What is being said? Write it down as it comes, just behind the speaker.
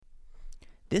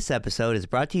This episode is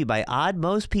brought to you by Odd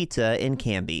Moe's Pizza in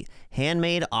Canby.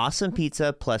 Handmade awesome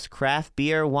pizza plus craft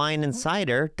beer, wine, and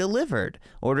cider delivered.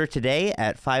 Order today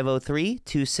at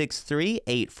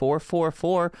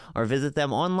 503-263-8444 or visit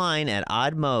them online at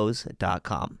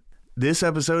oddmoes.com. This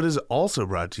episode is also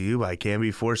brought to you by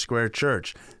Canby Foursquare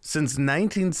Church. Since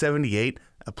 1978,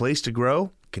 a place to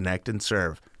grow, connect, and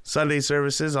serve. Sunday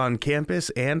services on campus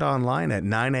and online at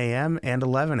 9 a.m. and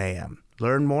 11 a.m.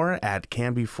 Learn more at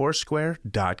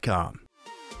canbyfoursquare.com.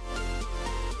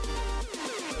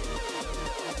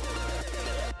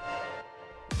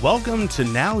 Welcome to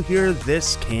Now Hear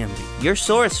This Canby, Your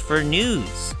source for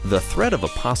news. The threat of a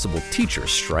possible teacher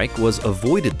strike was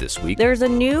avoided this week. There's a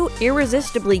new,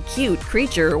 irresistibly cute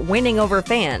creature winning over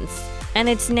fans, and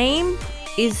its name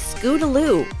is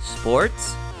Scootaloo.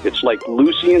 Sports. It's like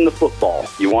Lucy in the football.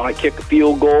 You want to kick a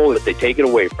field goal, but they take it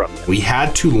away from you. We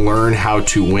had to learn how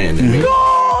to win.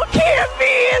 Goal can't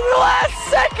be in the last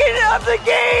second of the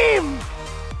game!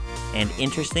 And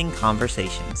interesting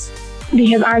conversations.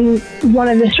 Because I'm one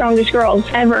of the strongest girls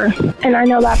ever, and I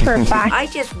know that for a fact. I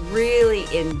just really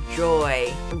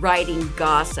enjoy writing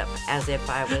gossip as if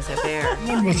I was a bear.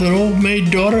 With an old maid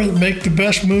daughter that make the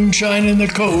best moonshine in the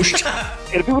coast.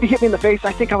 And if it would have hit me in the face,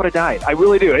 I think I would have died. I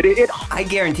really do. I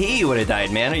guarantee you would have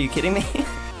died, man. Are you kidding me?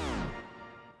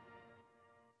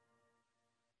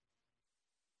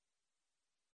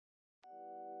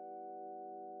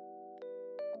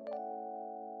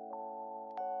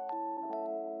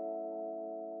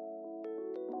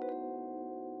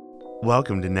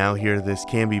 Welcome to Now Hear This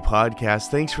Canby podcast.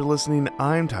 Thanks for listening.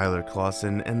 I'm Tyler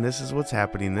Clausen, and this is what's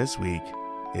happening this week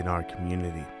in our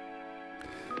community.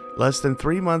 Less than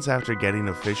 3 months after getting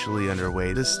officially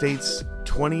underway, the state's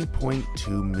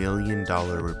 $20.2 million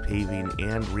repaving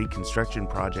and reconstruction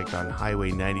project on Highway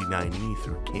 99E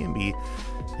through Canby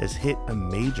has hit a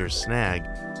major snag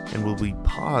and will be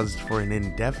paused for an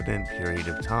indefinite period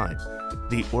of time,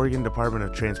 the Oregon Department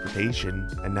of Transportation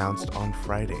announced on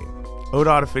Friday.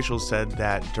 ODOT officials said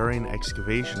that during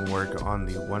excavation work on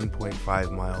the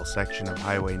 1.5-mile section of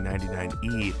Highway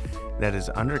 99E that is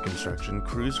under construction,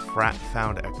 crews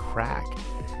found a crack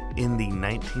in the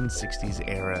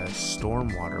 1960s-era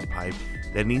stormwater pipe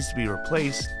that needs to be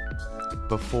replaced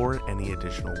before any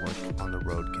additional work on the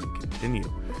road can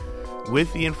continue.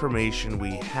 With the information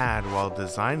we had while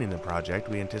designing the project,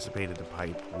 we anticipated the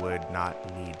pipe would not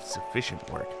need sufficient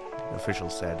work,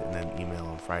 officials said in an email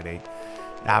on Friday.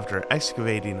 After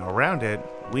excavating around it,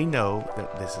 we know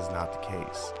that this is not the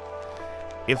case.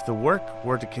 If the work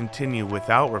were to continue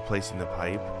without replacing the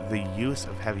pipe, the use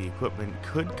of heavy equipment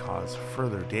could cause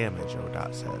further damage,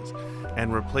 ODOT says,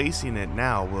 and replacing it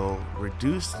now will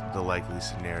reduce the likely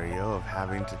scenario of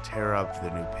having to tear up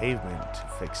the new pavement to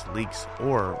fix leaks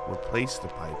or replace the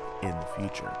pipe in the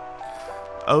future.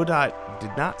 ODOT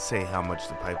did not say how much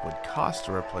the pipe would cost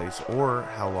to replace or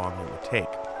how long it would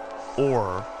take,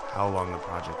 or how long the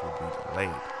project would be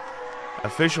delayed.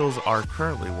 Officials are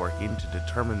currently working to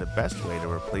determine the best way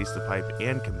to replace the pipe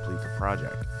and complete the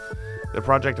project. The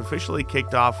project officially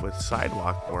kicked off with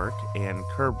sidewalk work and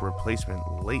curb replacement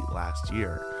late last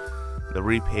year. The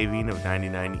repaving of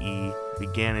 99E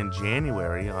began in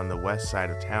January on the west side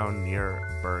of town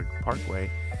near Berg Parkway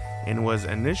and was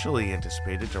initially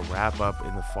anticipated to wrap up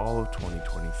in the fall of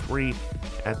 2023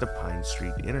 at the Pine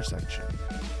Street intersection.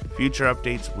 Future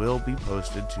updates will be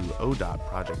posted to ODOT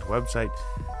project website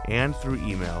and through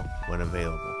email when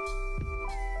available.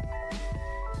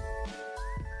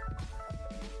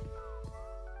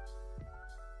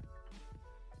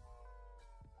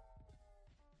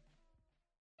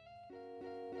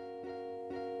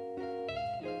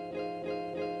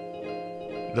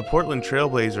 The Portland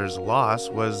Trailblazers' loss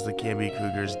was the Canby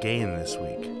Cougars' gain this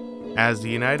week. As the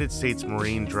United States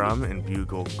Marine Drum and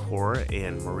Bugle Corps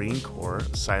and Marine Corps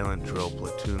Silent Drill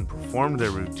Platoon performed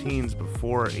their routines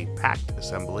before a packed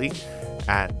assembly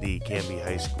at the Canby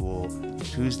High School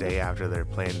Tuesday after their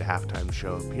planned halftime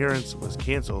show appearance was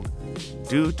canceled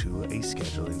due to a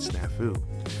scheduling snafu.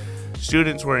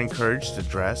 Students were encouraged to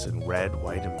dress in red,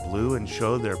 white, and blue and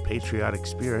show their patriotic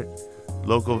spirit.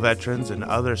 Local veterans and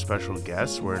other special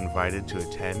guests were invited to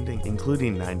attend,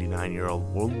 including 99-year-old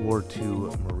World War II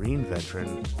Marine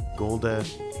veteran Golda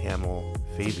Hamill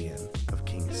Fabian of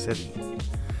King City.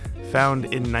 Found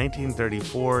in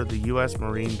 1934, the U.S.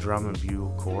 Marine Drum and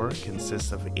Bugle Corps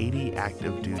consists of 80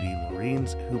 active duty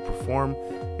Marines who perform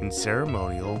in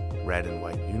ceremonial red and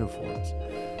white uniforms.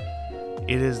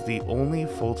 It is the only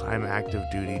full-time active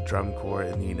duty drum corps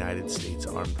in the United States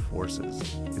Armed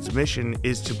Forces. Its mission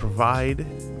is to provide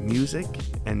music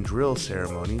and drill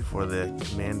ceremony for the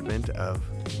commandment of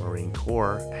Marine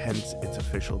Corps, hence its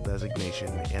official designation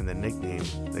and the nickname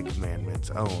the commandment's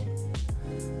own.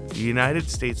 The United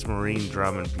States Marine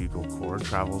Drum and Bugle Corps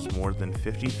travels more than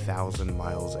 50,000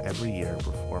 miles every year,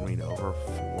 performing over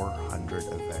 400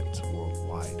 events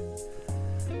worldwide.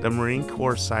 The Marine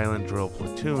Corps Silent Drill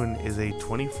Platoon is a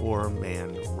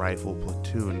 24-man rifle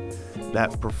platoon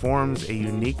that performs a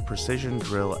unique precision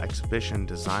drill exhibition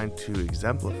designed to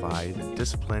exemplify the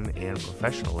discipline and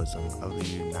professionalism of the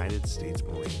United States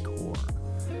Marine Corps.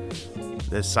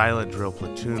 The Silent Drill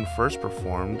Platoon first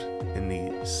performed in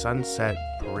the Sunset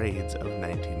Parades of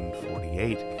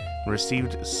 1948 and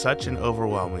received such an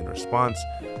overwhelming response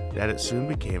that it soon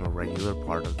became a regular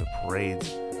part of the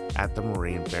parades at the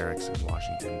Marine Barracks in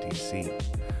Washington, D.C.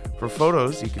 For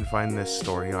photos, you can find this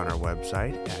story on our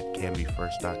website at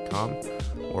canbyfirst.com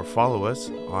or follow us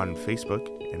on Facebook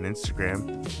and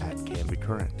Instagram at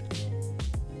CanbyCurrent.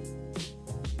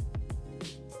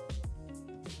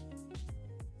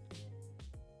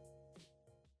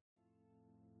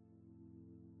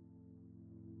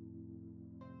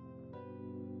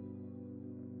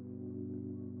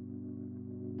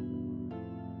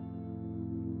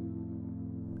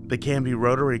 The Canby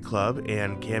Rotary Club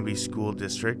and Canby School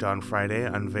District on Friday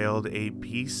unveiled a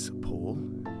peace pole,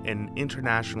 an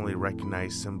internationally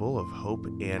recognized symbol of hope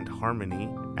and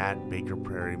harmony at Baker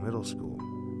Prairie Middle School.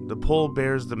 The pole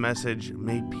bears the message,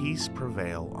 "May peace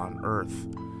prevail on earth,"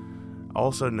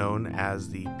 also known as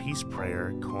the peace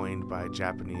prayer coined by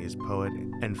Japanese poet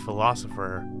and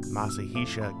philosopher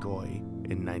Masahisa Goi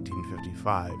in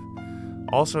 1955.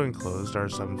 Also enclosed are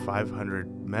some 500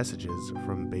 messages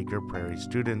from Baker Prairie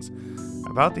students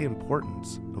about the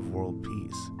importance of world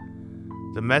peace.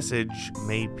 The message,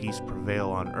 "May peace prevail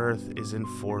on earth," is in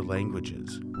 4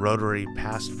 languages. Rotary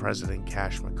past President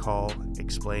Cash McCall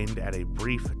explained at a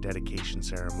brief dedication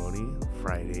ceremony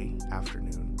Friday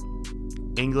afternoon.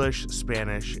 English,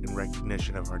 Spanish in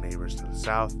recognition of our neighbors to the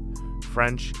south,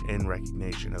 French in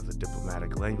recognition of the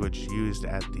diplomatic language used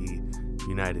at the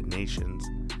United Nations,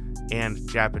 and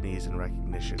Japanese in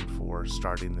recognition for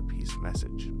starting the peace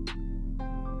message.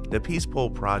 The Peace Pole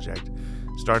project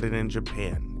started in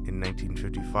Japan in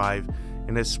 1955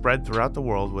 and has spread throughout the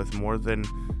world with more than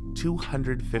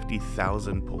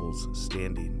 250,000 poles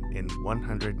standing in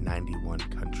 191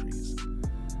 countries.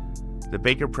 The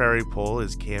Baker Prairie Pole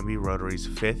is Canby Rotary's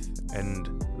 5th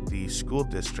and the school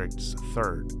district's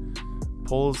 3rd.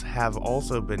 Poles have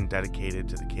also been dedicated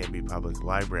to the Canby Public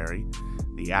Library,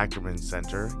 the Ackerman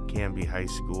Center, Canby High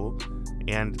School,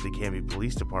 and the Canby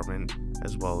Police Department,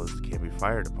 as well as the Canby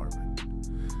Fire Department.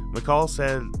 McCall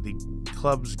said the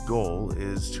club's goal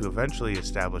is to eventually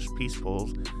establish peace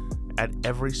poles at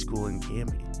every school in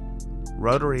Canby.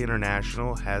 Rotary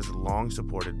International has long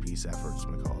supported peace efforts,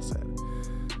 McCall said.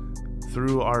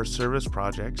 Through our service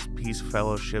projects, peace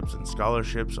fellowships, and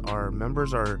scholarships, our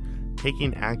members are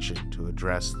taking action to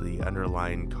address the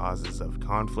underlying causes of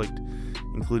conflict,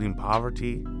 including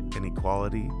poverty,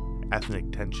 inequality, ethnic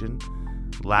tension,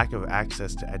 lack of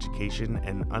access to education,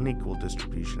 and unequal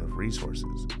distribution of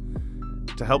resources.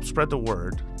 To help spread the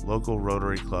word, local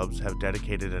Rotary clubs have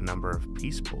dedicated a number of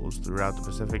peace poles throughout the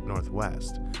Pacific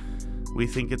Northwest. We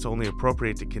think it's only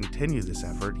appropriate to continue this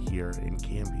effort here in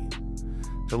Canby.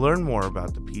 To learn more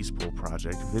about the Peace Pole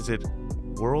Project, visit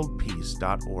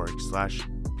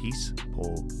worldpeace.org/Peace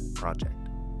Pole Project.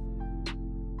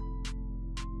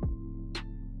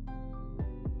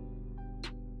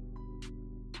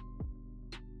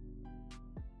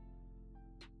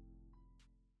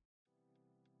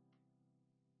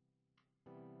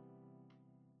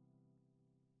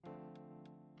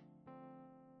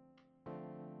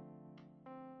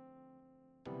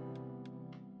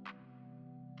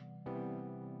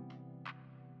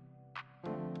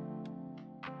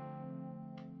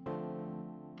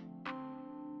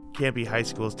 Canby High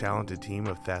School's talented team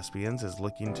of thespians is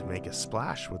looking to make a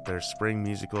splash with their spring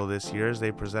musical this year as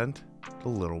they present The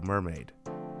Little Mermaid,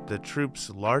 the troupe's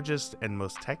largest and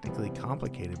most technically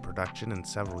complicated production in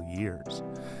several years.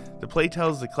 The play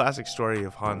tells the classic story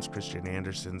of Hans Christian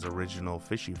Andersen's original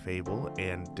Fishy Fable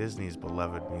and Disney's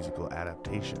beloved musical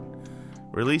adaptation.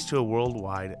 Released to a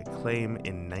worldwide acclaim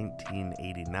in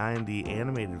 1989, the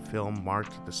animated film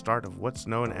marked the start of what's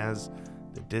known as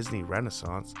the Disney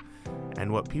Renaissance,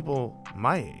 and what people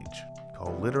my age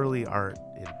call literally our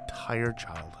entire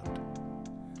childhood.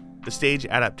 The stage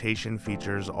adaptation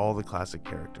features all the classic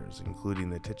characters, including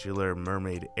the titular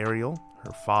mermaid Ariel,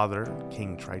 her father,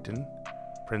 King Triton,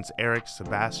 Prince Eric,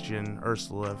 Sebastian,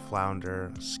 Ursula,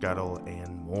 Flounder, Scuttle,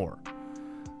 and more.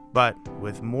 But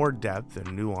with more depth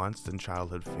and nuance than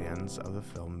childhood fans of the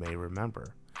film may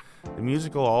remember. The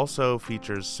musical also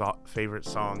features favorite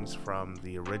songs from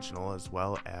the original as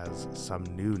well as some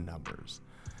new numbers.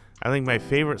 I think my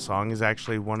favorite song is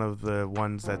actually one of the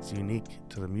ones that's unique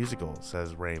to the musical,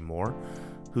 says Ray Moore,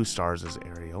 who stars as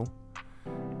Ariel.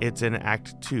 It's in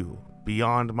Act 2,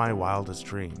 Beyond My Wildest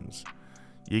Dreams.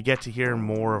 You get to hear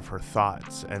more of her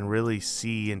thoughts and really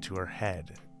see into her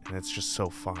head, and it's just so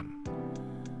fun.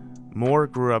 Moore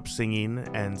grew up singing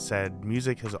and said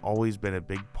music has always been a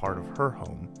big part of her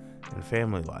home and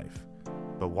family life,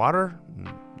 but water,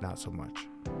 not so much.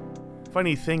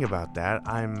 Funny thing about that,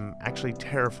 I'm actually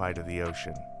terrified of the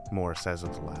ocean, Moore says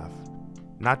with a laugh.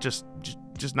 Not just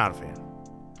not a fan.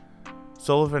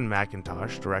 Sullivan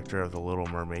McIntosh, director of The Little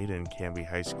Mermaid and Canby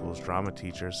High School's drama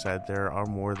teacher, said there are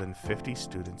more than 50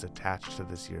 students attached to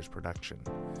this year's production.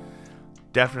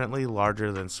 Definitely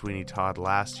larger than Sweeney Todd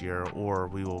last year or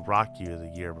We Will Rock You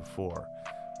the year before.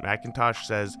 McIntosh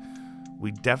says,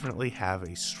 we definitely have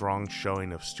a strong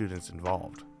showing of students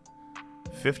involved.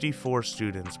 54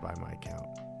 students by my count.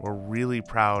 We're really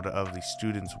proud of the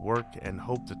students' work and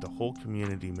hope that the whole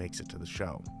community makes it to the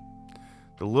show.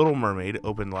 The Little Mermaid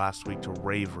opened last week to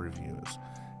rave reviews.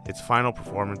 Its final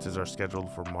performances are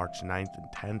scheduled for March 9th and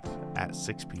 10th at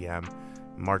 6 p.m.,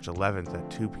 and March 11th at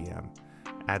 2 p.m.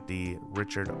 at the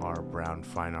Richard R. Brown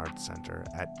Fine Arts Center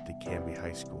at the Canby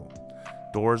High School.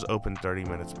 Doors open 30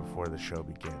 minutes before the show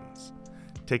begins.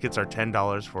 Tickets are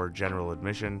 $10 for general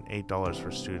admission, $8 for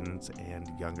students and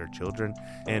younger children,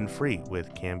 and free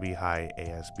with Canby High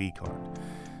ASB card.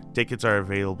 Tickets are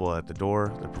available at the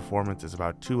door. The performance is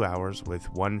about 2 hours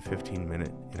with one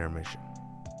 15-minute intermission.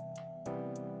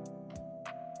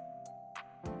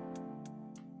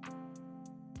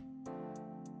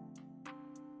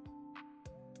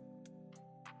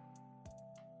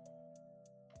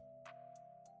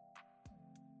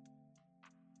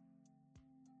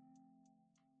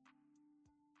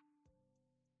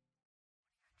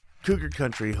 Cougar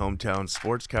Country Hometown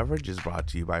Sports Coverage is brought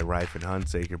to you by Reif &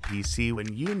 Hunsaker PC.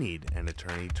 When you need an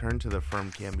attorney, turn to the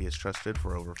firm Canby has trusted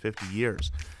for over 50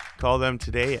 years. Call them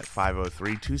today at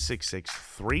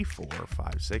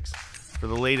 503-266-3456. For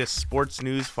the latest sports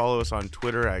news, follow us on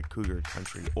Twitter at Cougar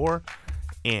Country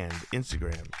and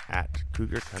Instagram at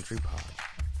Cougar Country Pod.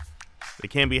 The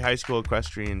Canby High School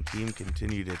equestrian team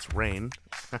continued its reign,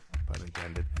 pun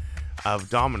intended,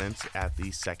 of dominance at the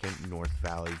second North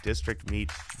Valley District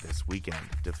meet this weekend,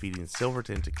 defeating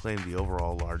Silverton to claim the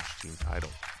overall large team title.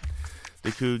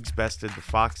 The Cougs bested the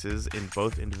Foxes in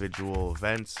both individual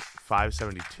events,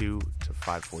 572 to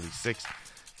 546,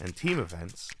 and team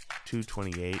events,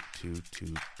 228 to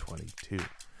 222,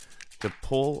 to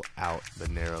pull out the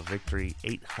narrow victory,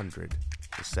 800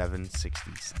 to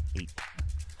 768.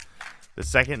 The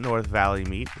second North Valley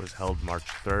meet was held March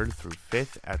 3rd through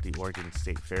 5th at the Oregon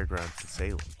State Fairgrounds in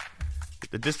Salem.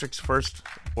 The district's first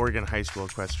Oregon High School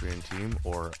Equestrian Team,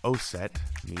 or OSET,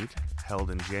 meet,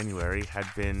 held in January, had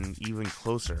been even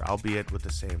closer, albeit with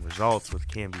the same results, with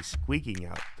Canby squeaking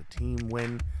out the team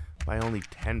win by only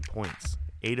 10 points,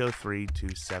 803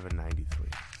 to 793.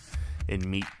 In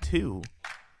Meet 2,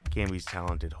 Canby's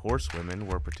talented horsewomen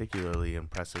were particularly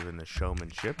impressive in the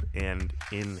showmanship and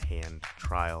in-hand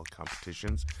trial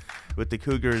competitions, with the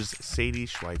Cougars' Sadie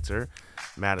Schweitzer,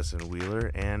 Madison Wheeler,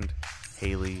 and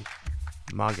Haley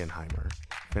Magenheimer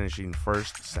finishing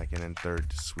first, second, and third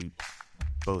to sweep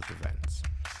both events.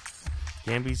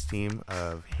 Canby's team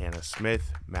of Hannah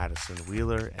Smith, Madison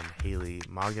Wheeler, and Haley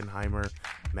Magenheimer,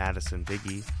 Madison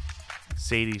Biggie,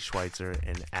 Sadie Schweitzer,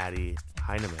 and Addie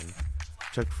Heineman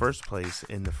took first place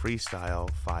in the freestyle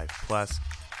 5+,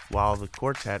 while the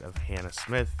quartet of Hannah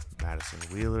Smith, Madison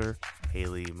Wheeler,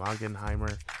 Haley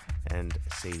Magenheimer, and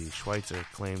Sadie Schweitzer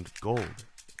claimed gold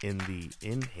in the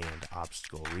in-hand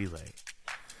obstacle relay.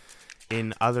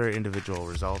 In other individual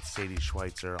results, Sadie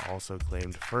Schweitzer also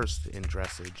claimed first in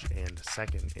dressage and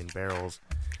second in barrels.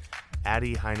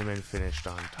 Addie Heineman finished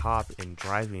on top in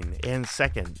driving and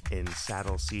second in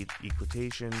saddle seat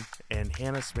equitation, and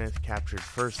Hannah Smith captured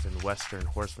first in western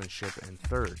horsemanship and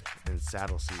third in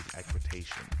saddle seat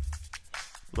equitation.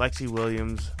 Lexi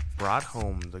Williams brought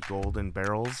home the gold in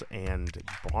barrels and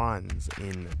bronze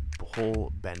in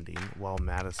bull bending, while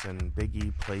Madison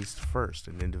Biggie placed first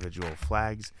in individual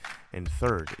flags and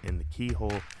third in the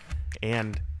keyhole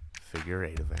and figure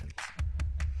 8 events.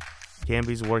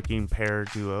 Canby's working pair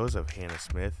duos of Hannah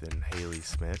Smith and Haley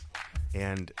Smith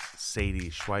and Sadie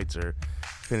Schweitzer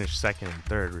finished second and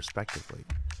third, respectively.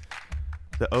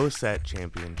 The OSET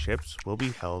Championships will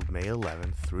be held May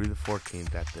 11th through the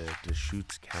 14th at the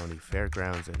Deschutes County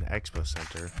Fairgrounds and Expo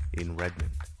Center in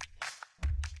Redmond.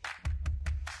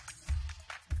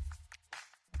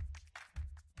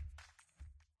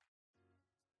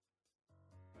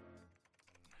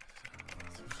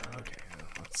 Okay,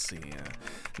 let's see.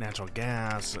 Natural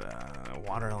gas,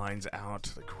 water lines out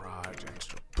to the garage,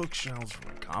 extra bookshelves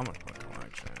from a comic book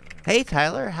collection. Hey,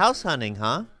 Tyler, house hunting,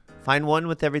 huh? Find one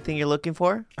with everything you're looking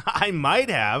for? I might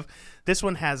have. This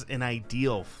one has an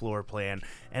ideal floor plan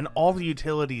and all the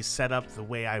utilities set up the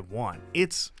way I want.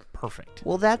 It's perfect.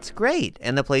 Well, that's great.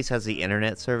 And the place has the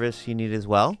internet service you need as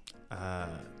well? The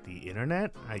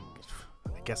internet? I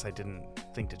guess I didn't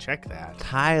think to check that.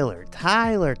 Tyler.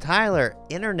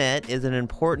 Internet is an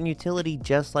important utility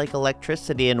just like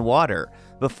electricity and water.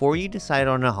 Before you decide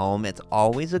on a home, it's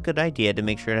always a good idea to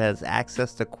make sure it has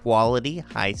access to quality,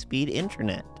 high-speed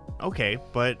internet. Okay,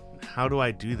 but how do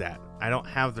I do that? I don't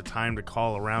have the time to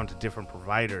call around to different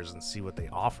providers and see what they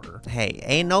offer. Hey,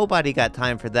 ain't nobody got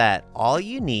time for that. All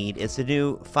you need is the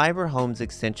new Fiber Homes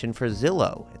extension for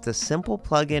Zillow. It's a simple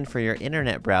plug-in for your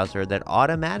internet browser that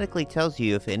automatically tells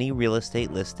you if any real estate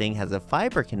listing has a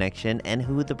fiber connection and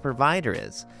who the provider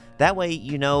is. That way,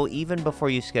 you know even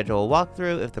before you schedule a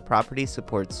walkthrough if the property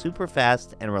supports super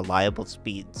fast and reliable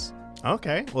speeds.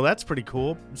 Okay, well that's pretty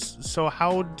cool. So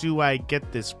how do I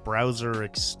get this browser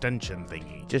extension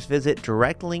thingy? Just visit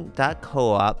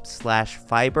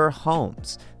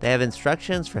directlink.coop/fiberhomes. They have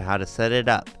instructions for how to set it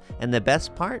up. And the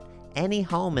best part? Any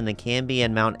home in the Canby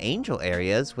and Mount Angel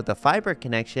areas with a fiber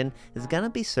connection is going to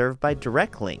be served by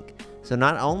DirectLink. So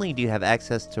not only do you have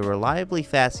access to reliably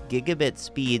fast gigabit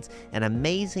speeds and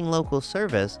amazing local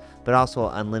service, but also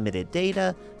unlimited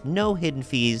data, no hidden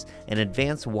fees, and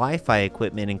advanced Wi-Fi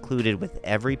equipment included with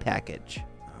every package.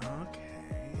 Okay.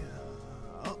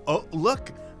 Oh,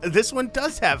 look! This one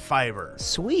does have fiber!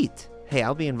 Sweet! Hey,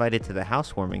 I'll be invited to the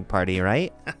housewarming party,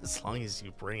 right? As long as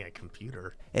you bring a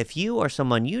computer. If you or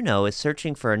someone you know is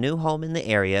searching for a new home in the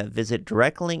area, visit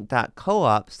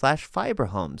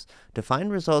directlink.coop/fiberhomes to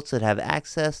find results that have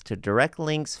access to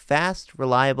DirectLink's fast,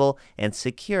 reliable, and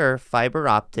secure fiber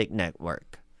optic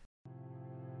network.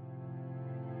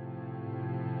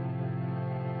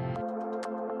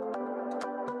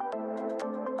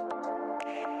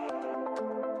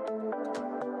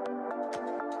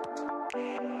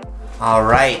 All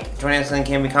right, joining us on the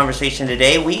Canby Conversation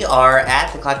today, we are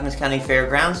at the Clackamas County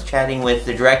Fairgrounds chatting with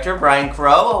the director, Brian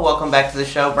Crow. Welcome back to the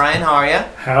show, Brian. How are you?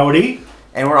 Howdy.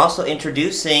 And we're also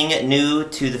introducing new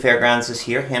to the Fairgrounds this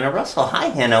year, Hannah Russell. Hi,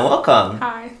 Hannah. Welcome.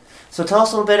 Hi. So tell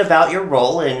us a little bit about your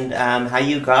role and how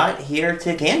you got here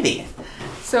to Canby.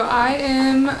 So I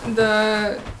am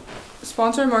the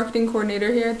sponsor and marketing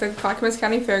coordinator here at the Clackamas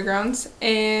County Fairgrounds,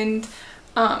 and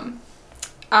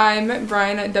I met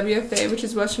Brian at WFA, which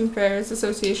is Western Fairs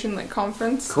Association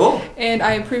conference. Cool. And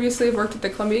I previously worked at the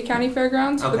Columbia County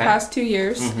Fairgrounds for the past 2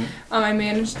 years. Mm-hmm. I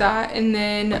managed that, and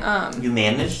then you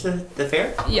managed the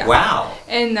fair? Yeah. Wow.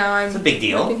 And now I'm It's a big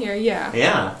deal. working here. Yeah.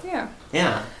 Yeah. Yeah.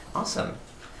 Yeah. Awesome.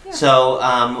 Yeah. So,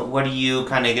 what are you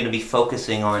kind of going to be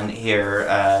focusing on here?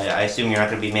 I assume you're not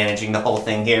going to be managing the whole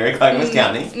thing here at Clackamas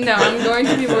County. No, I'm going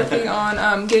to be working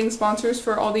on getting sponsors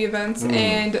for all the events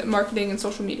and marketing and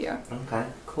social media. Okay,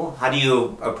 cool. How do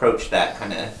you approach that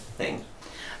kind of thing?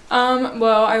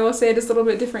 Well, I will say it is a little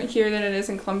bit different here than it is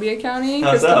in Columbia County,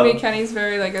 because Columbia County is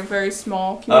very a very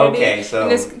small community. Okay, so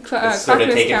it's sort of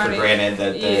take it for granted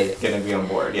that they're going to be on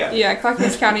board. Yeah. Yeah,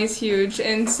 Clackamas County is huge,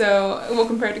 and so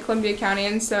compared to Columbia County,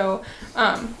 and so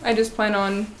I just plan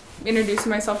on introducing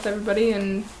myself to everybody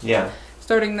and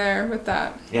starting there with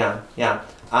that. Yeah.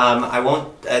 I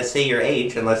won't say your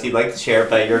age unless you'd like to share,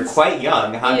 but you're quite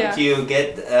young. How did you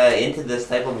get into this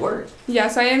type of work? Yeah,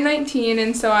 so I am 19,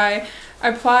 and so I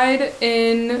applied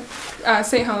in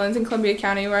St. Helens in Columbia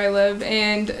County where I live,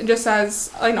 and just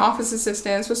as an office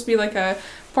assistant. It's supposed to be a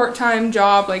part-time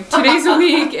job, 2 days a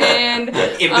week, and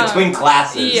in between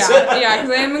classes. Yeah, because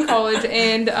I am in college,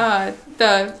 and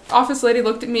the office lady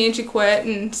looked at me and she quit,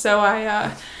 and so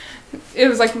it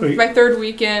was my third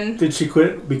weekend. Did she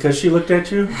quit because she looked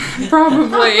at you?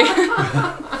 Probably.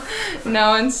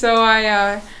 No, and so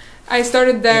I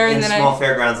started there, in and then small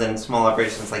fairgrounds and small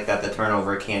operations like that, the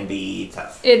turnover can be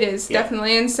tough. It is,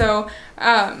 definitely. And so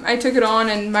I took it on,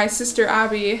 and my sister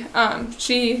Abby,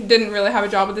 she didn't really have a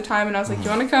job at the time, and I was like, you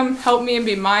want to come help me and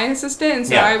be my assistant? And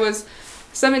so I was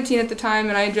 17 at the time,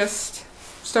 and I just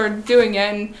started doing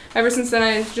it, and ever since then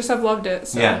I just have loved it.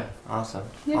 So. Yeah, awesome.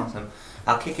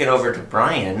 I'll kick it over to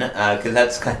Brian, because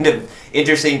that's kind of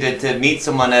interesting to meet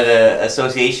someone at an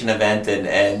association event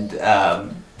and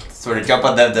sort of jump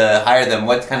on them to hire them.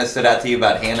 What kind of stood out to you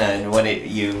about Hannah and what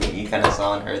you kind of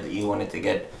saw in her that you wanted to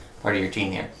get part of your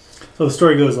team here? So the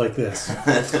story goes like this.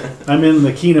 I'm in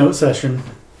the keynote session,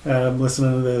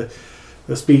 listening to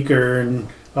the speaker, and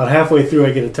about halfway through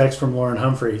I get a text from Lauren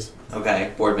Humphreys.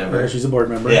 Okay, board member. She's a board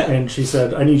member. Yeah. And she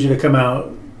said, I need you to come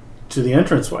out to the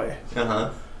entranceway.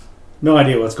 Uh-huh. No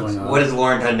idea what's going on. What has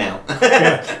Lauren done now?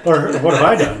 Yeah, or what have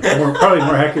I done? Probably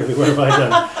more accurately, what have I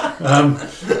done?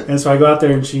 And so I go out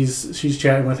there, and she's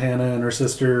chatting with Hannah and her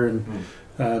sister, and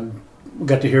we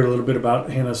got to hear a little bit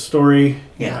about Hannah's story,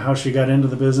 how she got into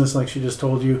the business, like she just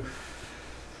told you.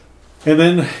 And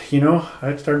then,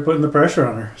 I started putting the pressure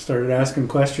on her, started asking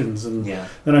questions, and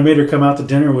then I made her come out to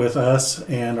dinner with us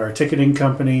and our ticketing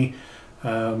company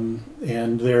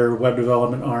and their web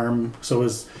development arm. So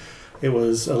it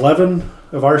was 11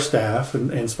 of our staff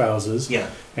and spouses,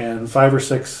 and 5 or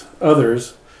 6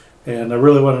 others, and I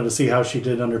really wanted to see how she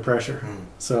did under pressure.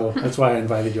 So that's why I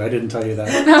invited you. I didn't tell you that.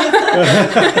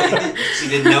 She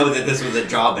didn't know that this was a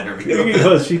job interview.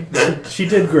 She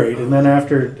did great, and then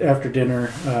after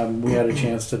dinner, we had a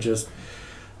chance to just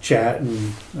chat.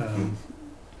 And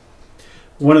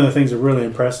one of the things that really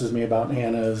impresses me about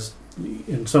Hannah is,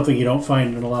 and something you don't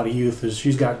find in a lot of youth, is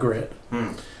she's got grit.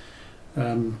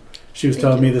 She was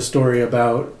telling me the story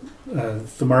about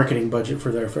the marketing budget for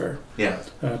their fair.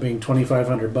 Being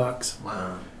 $2,500.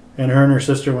 Wow. And her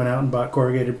sister went out and bought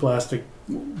corrugated plastic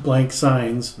blank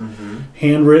signs,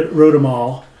 hand wrote them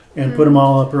all, and put them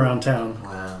all up around town.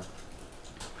 Wow.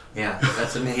 Yeah,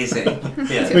 that's amazing.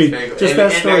 Yeah, I mean, very cool. just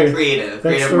that story. Very creative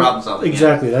problem solving.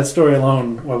 Exactly. That story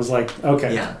alone, I was like,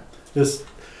 okay, this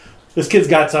kid's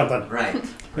got something. Right.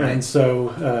 And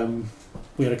so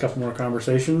we had a couple more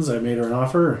conversations. I made her an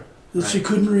offer that she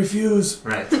couldn't refuse.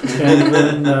 Right. And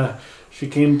then she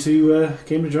came to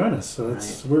join us. So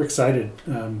we're excited.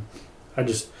 I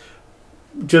just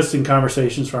in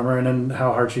conversations from her, and then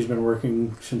how hard she's been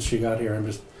working since she got here.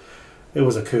 It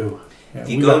was a coup. If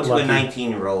you go to a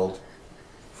 19-year-old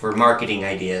for marketing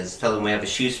ideas, tell them we have a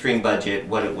shoestring budget,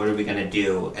 what are we going to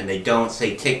do, and they don't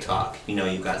say TikTok,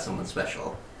 you've got someone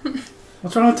special.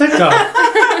 What's wrong with TikTok?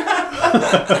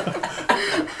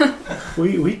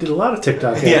 we did a lot of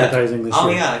TikTok advertising this year. Oh,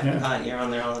 yeah. You're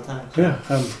on there all the time. Yeah.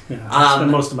 I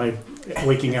spend most of my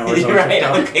waking hours on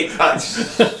TikTok. Okay,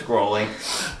 scrolling.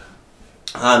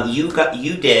 You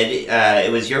did.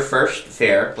 It was your first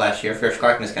fair last year, first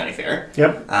Clackamas County Fair.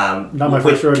 Yep. Not my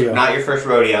first rodeo. Not your first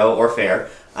rodeo or fair,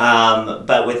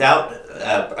 but without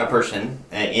a person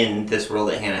in this role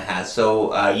that Hannah has.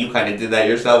 So you kind of did that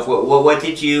yourself. What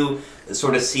did you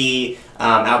sort of see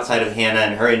outside of Hannah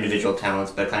and her individual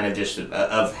talents, but kind of just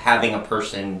of having a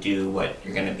person do what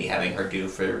you're going to be having her do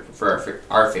for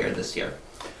our fair this year?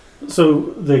 So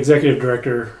the executive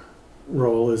director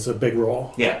role is a big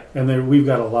role. Yeah. And we've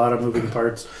got a lot of moving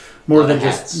parts, more than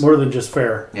just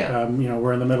fair. Yeah.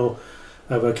 We're in the middle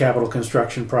of a capital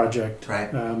construction project.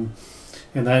 Right.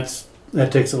 And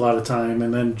that takes a lot of time,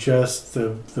 and then just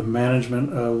the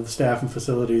management of staff and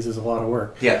facilities is a lot of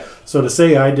work. Yeah. So to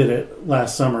say I did it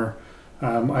last summer,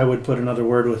 I would put another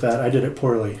word with that. I did it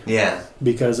poorly. Yeah.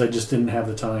 Because I just didn't have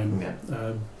the time.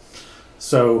 Yeah.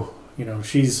 So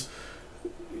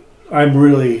I'm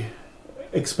really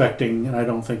expecting, and I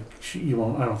don't think you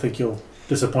won't. I don't think you'll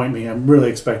disappoint me. I'm really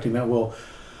expecting that we'll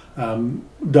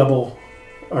double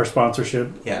our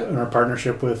sponsorship and our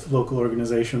partnership with local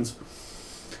organizations,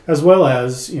 as well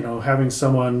as having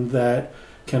someone that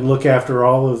can look after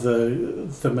all of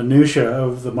the minutia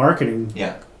of the marketing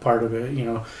part of it.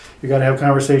 You got to have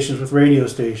conversations with radio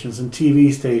stations and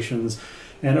TV stations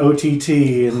and OTT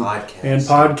and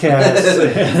podcasts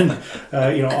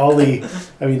and all the.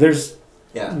 I mean, there's.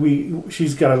 Yeah.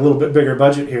 She's got a little bit bigger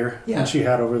budget here than she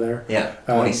had over there. Yeah,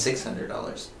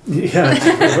 $2,600.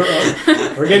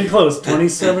 Yeah, we're getting close.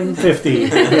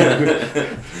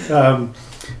 $2,750.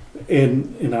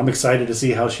 And I'm excited to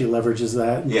see how she leverages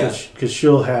that because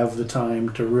she'll have the time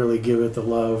to really give it the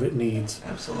love it needs.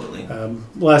 Absolutely.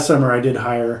 Last summer I did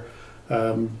hire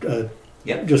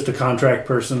just a contract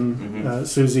person,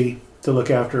 Susie, to look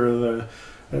after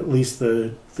at least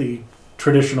the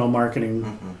traditional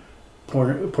marketing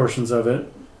portions of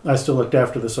it. I still looked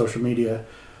after the social media,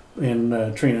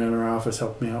 and Trina in our office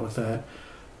helped me out with that.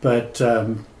 But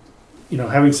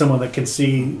having someone that can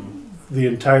see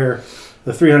the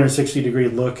 360-degree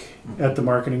look at the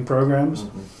marketing programs,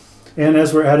 and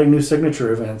as we're adding new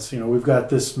signature events, we've got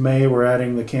this May we're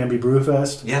adding the Canby Brew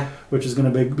Fest, which is going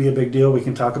to be a big deal. We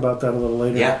can talk about that a little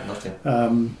later. Yeah, okay.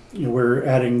 We're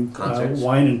adding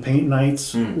wine and paint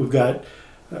nights. We've got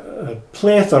a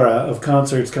plethora of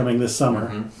concerts coming this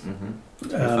summer.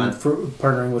 for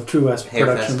partnering with True West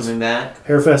Productions. Hairfest coming back.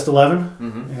 Hairfest 11.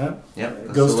 Mm-hmm. Yeah.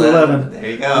 Yep. Goes to 11. There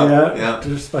you go. Yeah.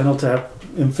 Just Spinal Tap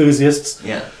enthusiasts.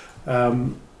 Yeah.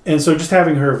 And so just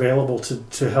having her available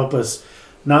to help us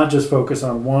not just focus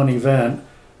on one event,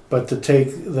 but to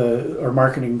take our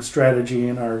marketing strategy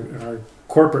and our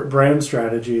corporate brand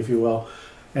strategy, if you will,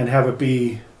 and have it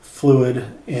be fluid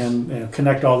and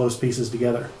connect all those pieces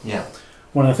together. Yeah.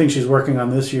 One of the things she's working on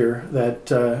this year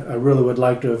that I really would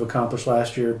like to have accomplished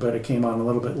last year, but it came on a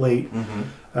little bit late,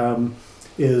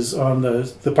 is on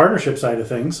the partnership side of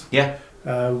things. Yeah.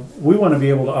 We want to be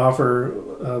able to offer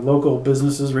local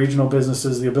businesses, regional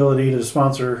businesses, the ability to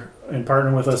sponsor and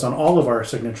partner with us on all of our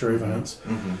signature events.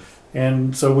 Mm-hmm.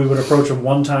 And so we would approach them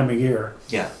one time a year.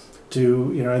 Yeah.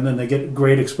 And then they get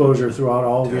great exposure throughout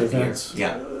all the events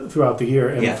throughout the year.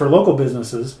 And for local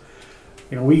businesses,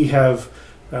 we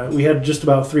had just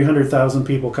about 300,000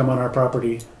 people come on our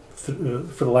property for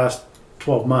the last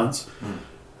 12 months.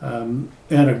 And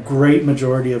a great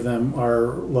majority of them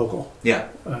are local. Yeah.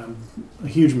 A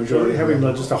huge majority. Having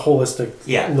just a holistic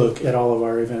look at all of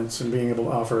our events and being able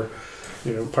to offer,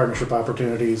 partnership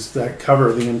opportunities that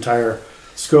cover the entire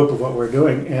scope of what we're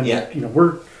doing. And,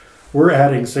 we're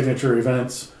adding signature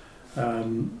events at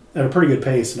a pretty good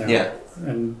pace now. Yeah.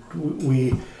 And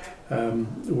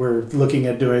we're looking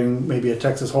at doing maybe a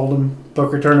Texas Hold'em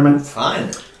poker tournament.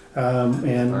 Fun.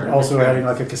 And also adding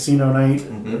like a casino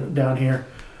night down here.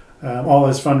 All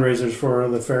as fundraisers for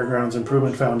the Fairgrounds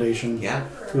Improvement Foundation,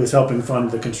 who is helping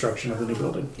fund the construction of the new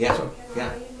building. Yeah,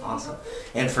 awesome.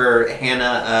 And for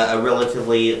Hannah, a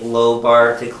relatively low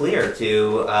bar to clear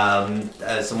to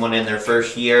someone in their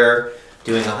first year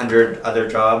doing 100 other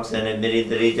jobs and admitting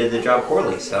that he did the job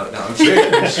poorly. So no, I'm sure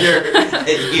that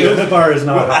the bar is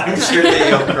not. I'm sure that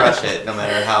you'll crush it, no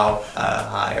matter how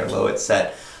high or low it's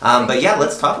set. But yeah,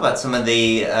 let's talk about some of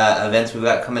the events we've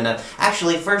got coming up.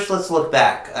 Actually, first let's look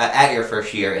back at your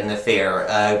first year in the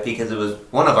fair because it was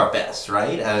one of our best,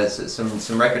 right?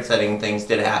 Some record-setting things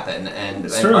did happen, and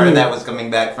part of that was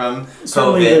coming back from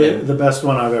COVID. The best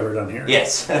one I've ever done here.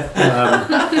 Yes,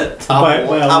 by a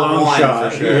long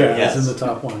shot. For sure. It's in the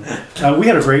top one. We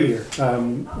had a great year.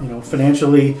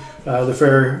 Financially, the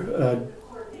fair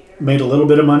made a little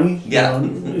bit of money. Yeah,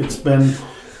 we've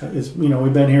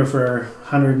been here for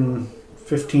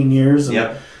 115 years,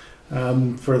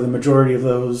 and for the majority of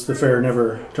those, the fair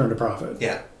never turned a profit.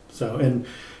 Yeah. So, and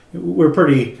that's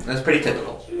pretty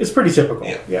typical. It's pretty typical.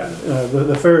 Yeah.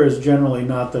 The fair is generally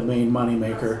not the main money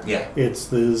maker. Yeah. It's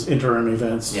those interim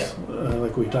events,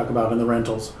 like we talk about in the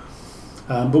rentals.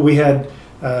 But we had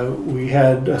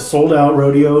a sold out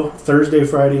rodeo Thursday,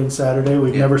 Friday, and Saturday.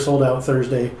 We've never sold out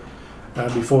Thursday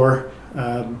before.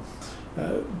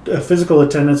 Physical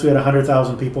attendance, we had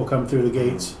 100,000 people come through the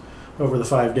gates over the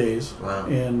 5 days. Wow.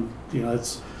 And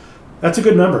that's a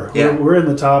good number. Yeah. We're in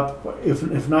the top,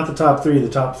 if not the top 3, the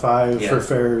top 5 for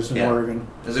fairs in Oregon.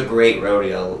 It was a great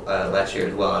rodeo last year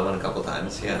as well. I won a couple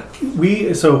times. Yeah.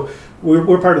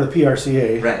 We're part of the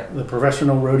PRCA, right? The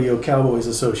Professional Rodeo Cowboys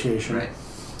Association. Right.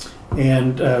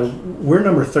 And we're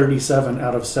number 37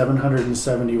 out of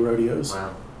 770 rodeos.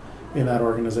 Wow. In that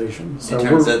organization. So in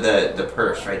terms of the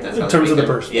purse, right? That's in terms of the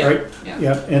purse, right?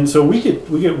 Yeah. And so we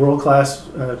get world class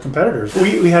competitors.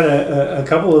 We had a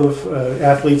couple of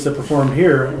athletes that performed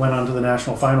here went on to the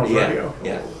national finals rodeo.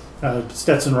 Yeah.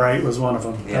 Stetson Wright was one of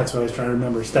them. Yeah. That's what I was trying to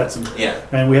remember. Stetson. Yeah.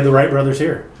 And we had the Wright brothers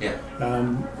here. Yeah.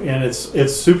 And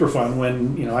it's super fun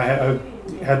when I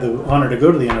had the honor to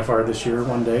go to the NFR this year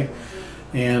one day,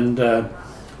 and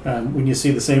when you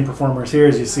see the same performers here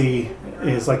as you see,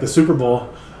 it's like the Super Bowl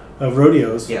of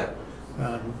rodeos. Yeah.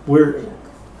 We're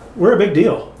a big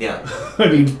deal. Yeah. I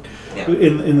mean,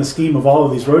 in the scheme of all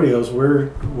of these rodeos,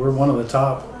 we're one of the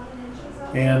top.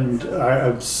 And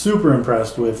I'm super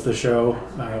impressed with the show.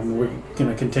 We're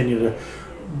going to continue to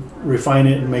refine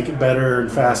it and make it better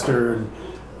and faster.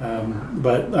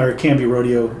 But our Canby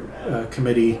Rodeo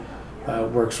Committee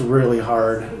works really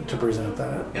hard to present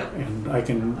that. Yeah. And I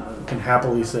can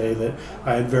happily say that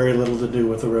I had very little to do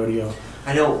with the rodeo.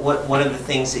 I know one of the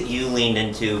things that you leaned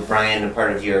into, Brian, and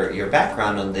part of your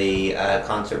background on the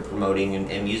concert promoting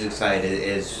and music side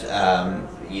is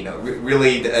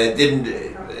really didn't,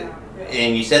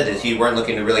 and you said this, you weren't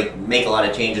looking to really make a lot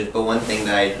of changes, but one thing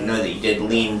that I know that you did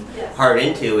lean hard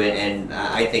into and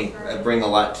I think bring a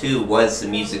lot to was the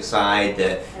music side,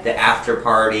 the after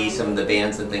party, some of the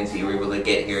bands and things that you were able to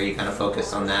get here. You kind of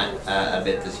focused on that a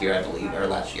bit this year, I believe, or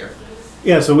last year.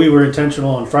 Yeah, so we were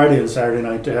intentional on Friday and Saturday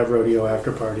night to have rodeo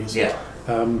after parties. Yeah.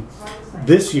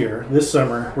 This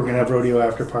summer, we're going to have rodeo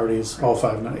after parties all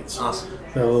 5 nights. Awesome.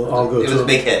 They'll all go It was a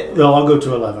big hit. They'll all go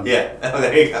to 11. Yeah. Oh,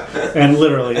 there you go. And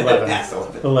literally 11. That's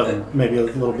 11, maybe a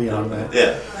little beyond that.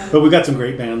 Yeah. But we got some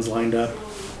great bands lined up.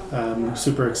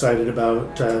 Super excited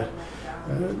about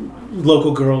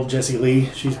local girl Jessie Lee.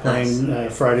 She's playing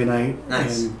Friday night.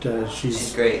 Nice. And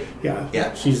she's great.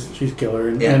 Yeah. She's killer.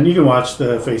 And, Yeah. and you can watch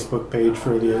the Facebook page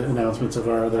for the announcements of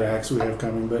our other acts we have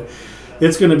coming. But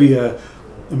it's going to be a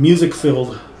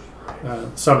music-filled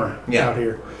summer out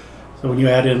here. So when you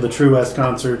add in the True West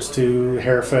concerts to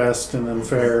Hairfest and then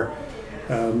Fair,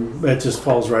 it just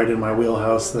falls right in my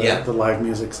wheelhouse, the live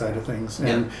music side of things.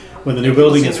 And when the new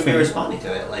building is finished, people responding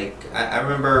to it. Like I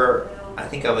remember, I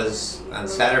think I was on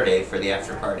Saturday for the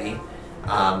after party,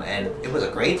 and it was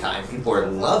a great time. People were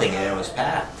loving it. It was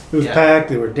packed. It was packed.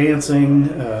 They were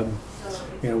dancing.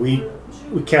 We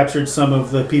captured some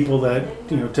of the people that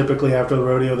typically after the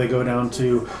rodeo they go down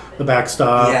to the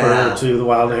backstop or to the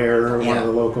Wild Hare or one of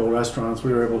the local restaurants.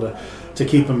 We were able to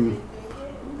keep them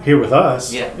here with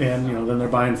us, and then they're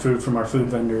buying food from our food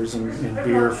vendors and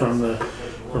beer from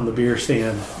the beer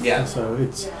stand. Yeah. So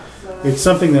it's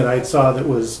something that I saw that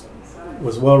was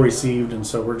well received, and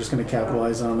so we're just going to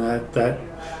capitalize on that.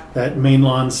 That main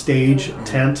lawn stage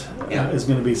tent is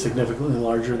going to be significantly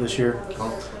larger this year.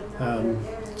 Cool.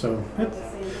 So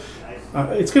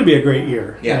it's going to be a great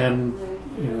year. Yeah. And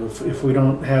if we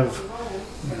don't have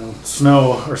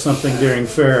snow or something during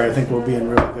Fair, I think we'll be in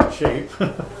really good shape.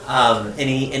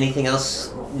 Anything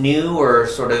else new or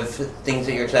sort of things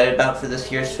that you're excited about for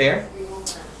this year's Fair?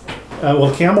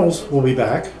 Well, camels will be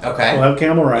back. Okay. We'll have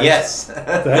camel rides. Yes.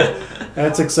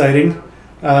 That's exciting.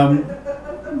 A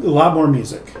lot more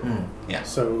music. Yeah.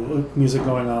 So music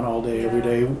going on all day, every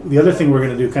day. The other thing we're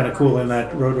going to do kind of cool in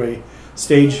that roadway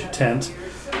stage tent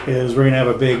is we're going to have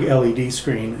a big LED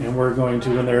screen, and we're going to,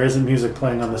 when there isn't music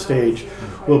playing on the stage,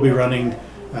 we'll be running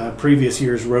previous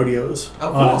year's rodeos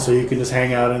on it, so you can just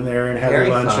hang out in there and have your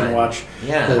lunch and watch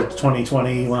the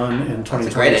 2021 and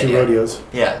 2022 rodeos.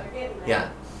 Yeah.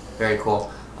 Very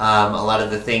cool. A lot of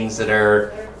the things that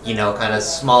are kind of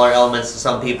smaller elements to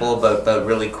some people, but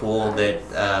really cool that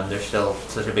they're still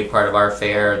such a big part of our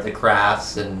fair. The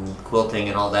crafts and quilting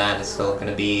and all that is still going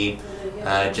to be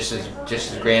just as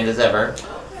grand as ever.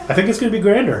 I think it's going to be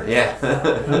grander. Yeah.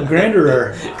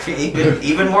 Granderer.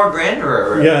 even more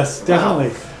granderer. Yes,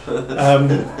 definitely. Wow.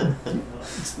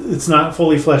 It's not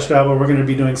fully fleshed out, but we're going to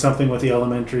be doing something with the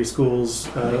elementary schools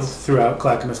throughout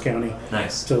Clackamas County.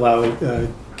 Nice. To allow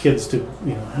kids to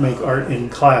make art in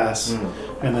class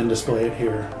and then display it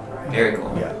here. Very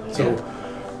cool. Yeah. So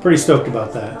pretty stoked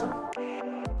about that.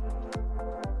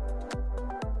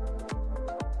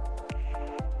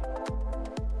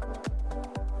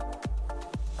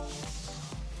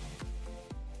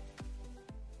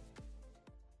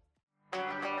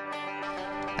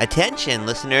 Attention,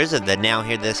 listeners of the Now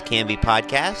Hear This Canby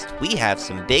podcast, we have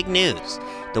some big news.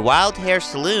 The Wild Hare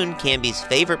Saloon, Canby's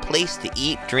favorite place to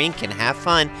eat, drink, and have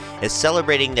fun, is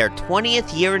celebrating their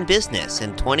 20th year in business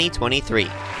in 2023.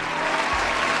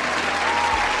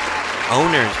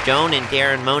 Owners Joan and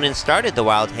Darren Monin started the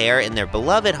Wild Hare in their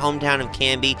beloved hometown of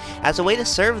Canby as a way to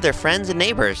serve their friends and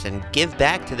neighbors and give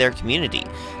back to their community.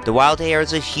 The Wild Hare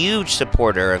is a huge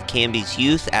supporter of Canby's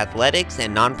youth, athletics,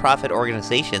 and nonprofit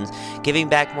organizations, giving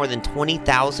back more than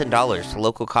 $20,000 to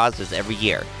local causes every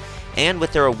year. And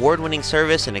with their award-winning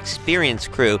service and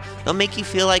experienced crew, they'll make you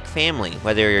feel like family,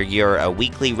 whether you're a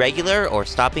weekly regular or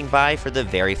stopping by for the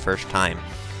very first time.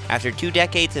 After 2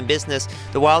 decades in business,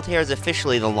 the Wild Hare is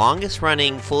officially the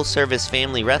longest-running full-service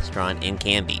family restaurant in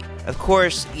Canby. Of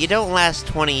course, you don't last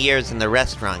 20 years in the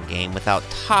restaurant game without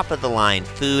top-of-the-line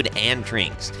food and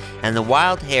drinks, and the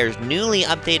Wild Hare's newly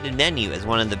updated menu is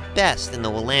one of the best in the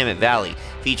Willamette Valley,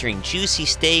 featuring juicy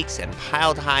steaks and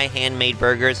piled-high handmade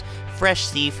burgers, fresh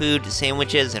seafood,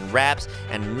 sandwiches and wraps,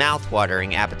 and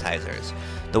mouth-watering appetizers.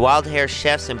 The Wild Hare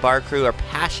chefs and bar crew are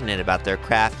passionate about their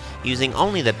craft, using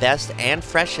only the best and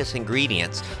freshest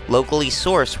ingredients, locally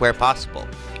sourced where possible.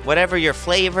 Whatever your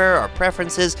flavor or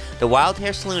preferences, the Wild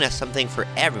Hare Saloon has something for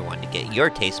everyone to get your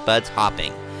taste buds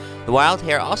hopping. The Wild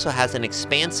Hare also has an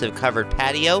expansive covered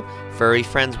patio, furry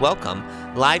friends welcome,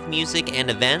 live music and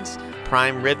events,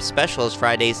 prime rib specials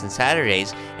Fridays and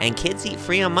Saturdays, and kids eat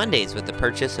free on Mondays with the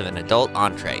purchase of an adult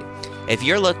entree. If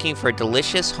you're looking for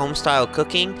delicious home-style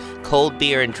cooking, cold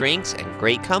beer and drinks, and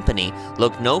great company,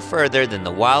 look no further than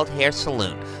the Wild Hare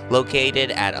Saloon,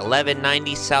 located at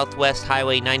 1190 Southwest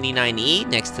Highway 99E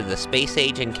next to the Space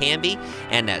Age in Canby,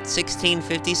 and at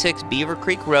 1656 Beaver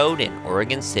Creek Road in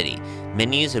Oregon City.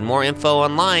 Menus and more info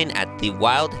online at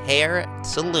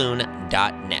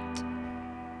thewildharesaloon.net.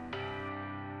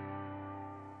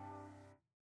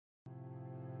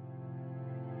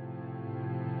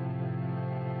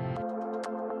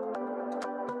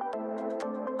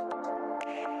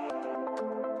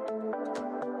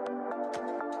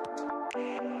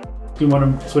 do you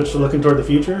want to switch to looking toward the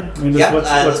future? I mean, just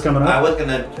what's coming up? I was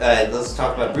gonna let's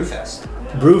talk about Brewfest.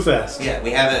 Brewfest. Yeah,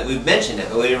 we've mentioned it,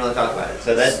 but we didn't really talk about it.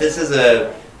 So this is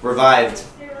a revived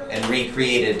and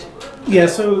recreated. Yeah,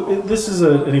 so this is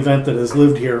an event that has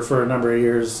lived here for a number of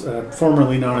years,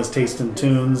 formerly known as Taste and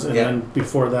Tunes, and then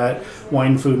before that,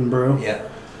 Wine, Food, and Brew. Yeah.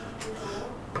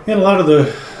 And a lot of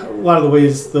the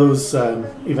ways those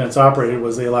events operated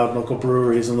was they allowed local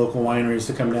breweries and local wineries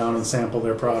to come down and sample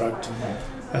their product.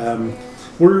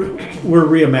 We're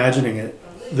reimagining it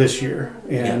this year,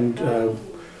 and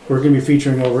we're going to be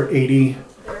featuring over 80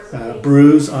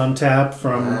 brews on tap,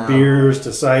 from beers to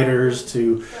ciders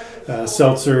to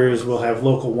seltzers. We'll have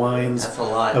local wines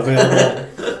available.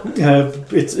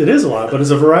 It is a lot, but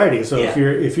it's a variety. So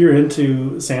if you're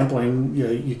into sampling,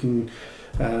 you can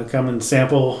come and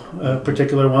sample a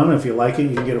particular one. If you like it,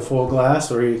 you can get a full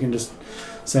glass, or you can just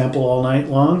sample all night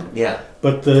long. Yeah.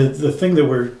 But the thing that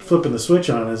we're flipping the switch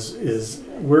on is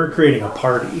we're creating a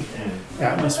party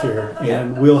atmosphere,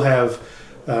 and we'll have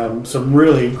some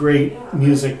really great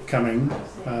music coming.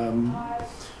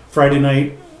 Friday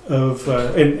night of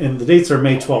and the dates are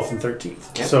May 12th and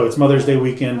 13th. Okay. So it's Mother's Day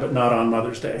weekend, but not on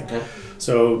Mother's Day. Okay.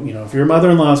 So if your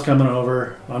mother-in-law's coming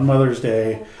over on Mother's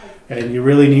Day, and you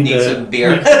really need to some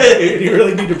beer. You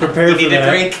really need to prepare for that.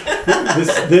 Drink.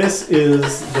 This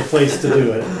is the place to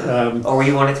do it. Or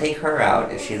you want to take her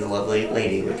out if she's a lovely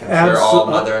lady, which I'm sure all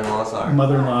mother-in-laws are.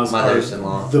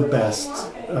 Mothers-in-law are the best.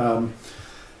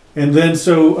 And then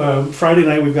Friday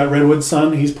night we've got Redwood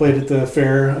Sun. He's played at the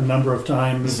fair a number of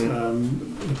times. He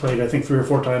played I think 3 or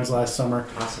 4 times last summer.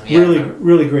 Awesome. Yeah,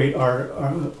 really great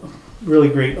really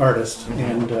great artist,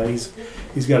 and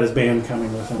he's got his band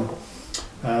coming with him.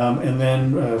 And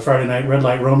then Friday night, Red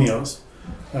Light Romeos,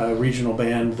 regional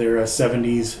band. They're a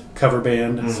 70s cover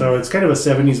band. So it's kind of a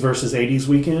 70s versus 80s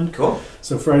weekend. Cool.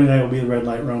 So Friday night will be the Red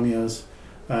Light Romeos.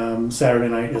 Saturday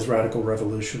night is Radical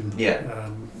Revolution. Yeah.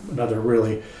 Another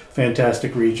really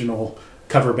fantastic regional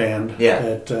cover band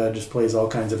that just plays all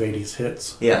kinds of 80s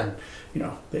hits. Yeah. And,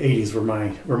 the 80s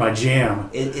were my jam.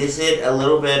 Is it a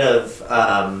little bit of,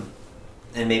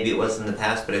 and maybe it was in the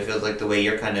past, but it feels like the way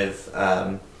you're kind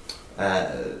of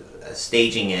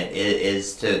staging it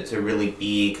is to really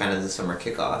be kind of the summer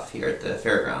kickoff here at the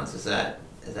fairgrounds. Is that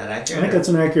accurate? I think that's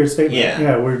an accurate statement.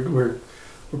 Yeah. We're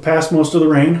past most of the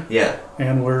rain. Yeah.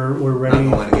 And we're ready.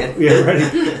 Again.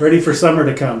 Yeah, ready for summer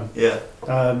to come. Yeah.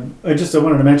 I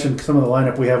wanted to mention some of the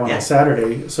lineup we have on a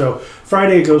Saturday. So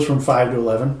Friday it goes from 5 to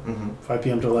 11, 5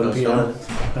 p.m. to 11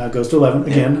 p.m. Goes to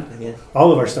 11 again.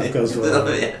 All of our stuff goes to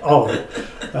 11. All of it.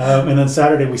 And then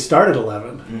Saturday we start at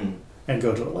 11 and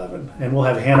go to 11. And we'll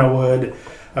have Hannah Wood.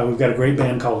 We've got a great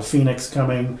band called Phoenix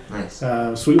coming. Nice.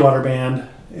 Sweetwater Band.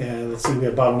 And let's see, we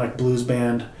have Bottleneck Blues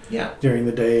Band during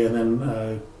the day, and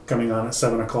then coming on at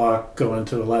 7 o'clock, going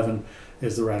to 11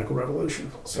 is the Radical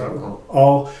Revolution. So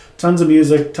all tons of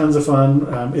music, tons of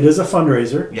fun. It is a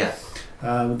fundraiser. Yeah.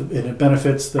 And it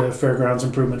benefits the Fairgrounds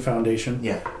Improvement Foundation.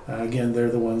 Yeah. Again, they're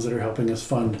the ones that are helping us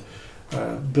fund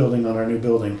building on our new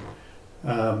building.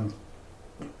 We're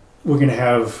going to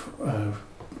have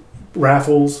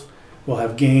raffles. We'll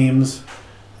have games.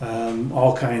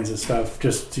 All kinds of stuff.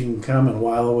 Just so you can come and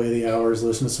while away the hours,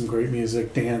 listen to some great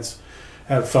music, dance,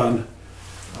 have fun.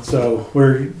 So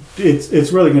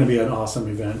it's really going to be an awesome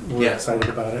event. We're excited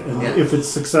about it, and if it's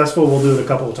successful, we'll do it a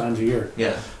couple of times a year.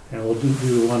 Yeah, and we'll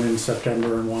do one in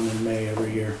September and one in May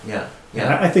every year. Yeah,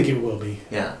 yeah. I think it will be.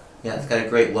 Yeah. Yeah, it's got a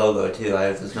great logo too.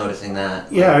 I was noticing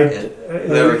that. Yeah,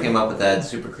 whoever came up with that,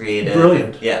 super creative.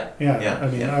 Brilliant. Yeah. I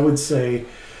mean, I would say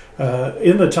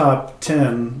in the top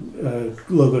 10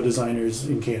 logo designers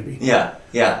in Canby. Yeah,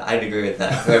 I'd agree with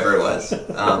that. Whoever it was,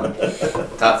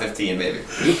 top 15 maybe.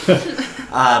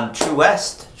 True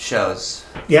West shows.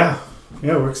 Yeah,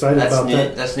 we're excited about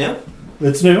that. That's new.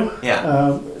 It's new.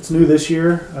 Yeah, it's new this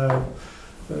year. A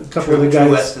couple of the guys.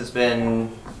 True West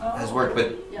has worked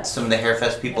with some of the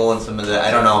Hairfest people and some of the, I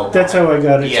don't know. That's how I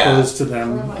got exposed to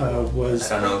them.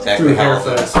 Was I don't know exactly how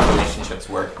those relationships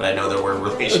work, but I know there were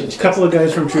relationships. A couple of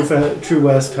guys from True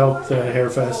West helped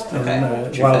Hairfest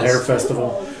and Wild Hair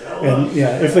Festival. And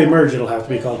if they merge, it'll have to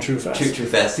be called True Fest. True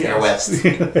Fest, Hair West.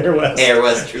 Hair West. Hair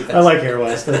West, True Fest. I like Hair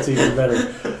West. That's even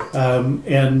better.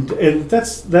 And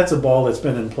that's a ball that's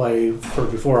been in play for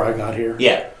before I got here.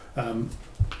 Yeah.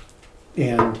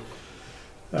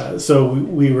 So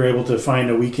we were able to find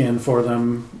a weekend for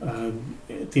them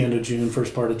at the end of June,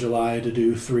 first part of July, to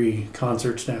do 3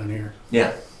 concerts down here.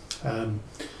 Yeah.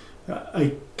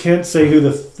 I can't say who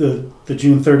the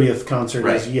June 30th concert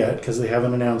is Right. yet because they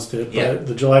haven't announced it. Yeah. But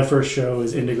the July 1st show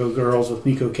is Indigo Girls with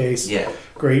Nico Case. Yeah.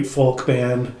 Great folk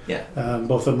band. Yeah.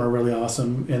 Both of them are really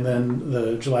awesome. And then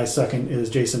the July 2nd is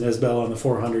Jason Isbell on the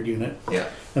 400 unit. Yeah.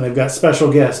 And they've got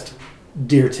special guest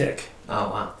Deer Tick. Oh,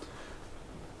 wow.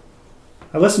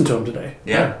 I listened to them today.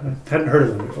 Yeah. I hadn't heard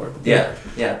of them before. But Yeah.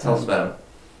 Yeah. Tell us about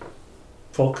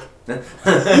folk. them.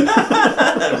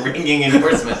 Ringing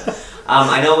endorsement.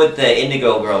 I know with the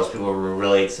Indigo Girls, people were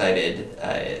really excited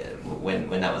when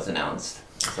that was announced.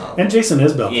 So. And Jason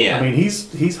Isbell. Yeah. I mean,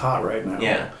 he's hot right now.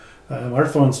 Yeah. Our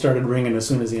phone started ringing as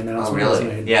soon as the announcement was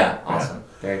made. Yeah. Awesome.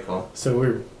 Very cool. So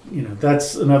we're,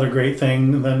 that's another great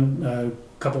thing. And then a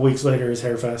couple weeks later is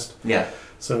Hairfest. Yeah.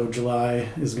 So July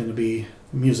is going to be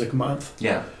music month.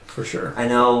 Yeah. For sure. I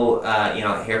know,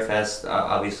 Hairfest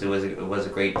obviously was a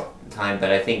great time,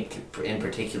 but I think in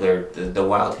particular the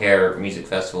Wild Hair Music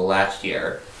Festival last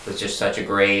year was just such a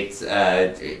great,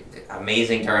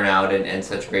 amazing turnout and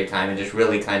such a great time, and just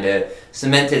really kind of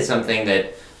cemented something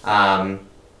that I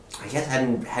guess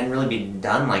hadn't really been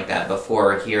done like that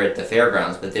before here at the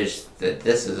fairgrounds. But this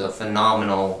is a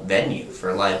phenomenal venue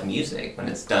for live music when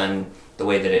it's done the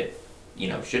way that it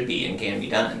should be and can be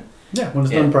done. Yeah, when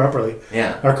it's done properly.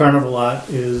 Yeah. Our carnival lot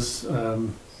is,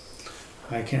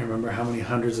 I can't remember how many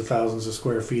hundreds of thousands of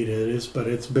square feet it is, but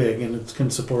it's big and it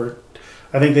can support,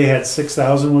 I think they had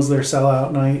 6,000 was their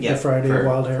sellout night the Friday of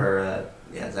Wild Hair.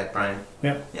 For Zach Bryan.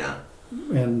 Yep. Yeah.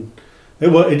 And it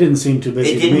didn't seem too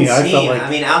busy to me. I felt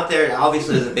like, out there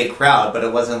obviously there's a big crowd, but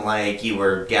it wasn't like you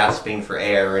were gasping for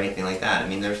air or anything like that. I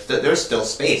mean, there's still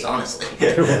space, honestly.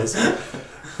 There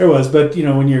was, but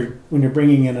when you're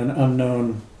bringing in an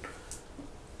unknown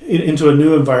into a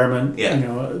new environment,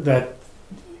 that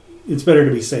it's better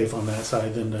to be safe on that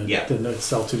side than to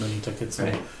sell too many tickets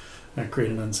and create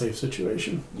an unsafe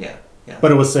situation. Yeah.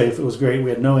 But it was safe. It was great.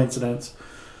 We had no incidents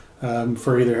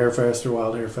for either Hairfest or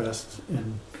Wild Hair Fest,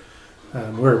 and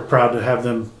we're proud to have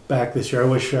them back this year. I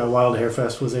wish Wild Hair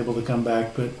Fest was able to come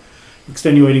back, but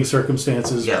extenuating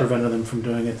circumstances prevented them from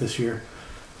doing it this year.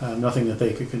 Nothing that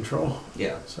they could control.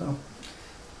 Yeah. So.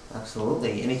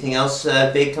 Absolutely. Anything else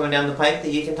big coming down the pike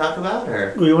that you can talk about,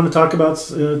 or we want to talk about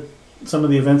some of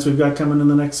the events we've got coming in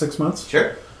the next 6 months?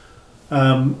 Sure.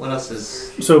 What else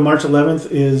is? So March 11th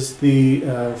is the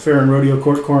Fair and Rodeo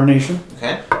Court coronation.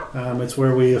 Okay. It's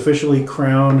where we officially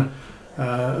crown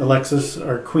Alexis,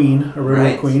 our queen, a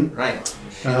rodeo queen. Right.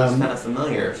 She was kind of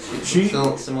familiar. She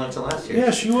still similar to last year.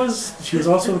 Yeah, she was. She was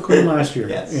also the queen last year,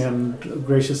 yes. And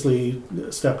graciously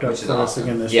stepped up for us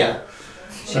again this year.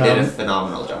 She did a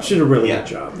phenomenal job. She did a really good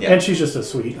job. Yeah. And she's just a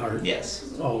sweetheart.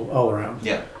 Yes. All around.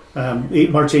 Yeah.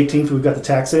 March 18th, we've got the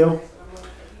tax sale.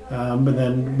 And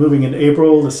then moving into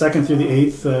April, the 2nd through the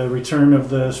 8th, the return of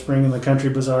the Spring in the Country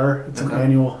Bazaar. It's an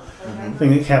annual thing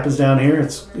that happens down here.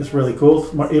 It's really cool.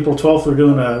 April 12th, we're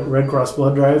doing a Red Cross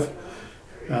blood drive.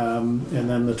 And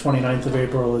then the 29th of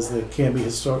April is the Canby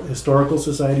Historical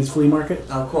Society's flea market.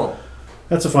 Oh, cool.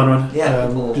 That's a fun one. Yeah,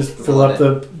 just fill up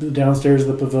the downstairs of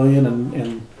the pavilion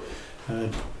and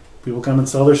people come and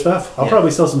sell their stuff. I'll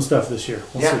probably sell some stuff this year.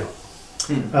 We'll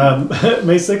see.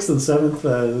 May 6th and 7th,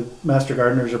 the Master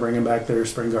Gardeners are bringing back their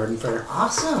Spring Garden Fair.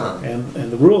 Awesome. And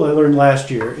the rule I learned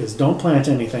last year is don't plant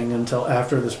anything until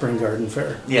after the Spring Garden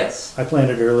Fair. Yes. I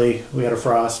planted early. We had a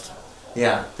frost.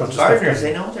 Yeah. Those gardeners,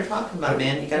 they know what they're talking about,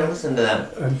 man. You got to listen to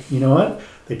them. You know what?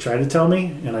 They tried to tell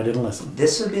me, and I didn't listen.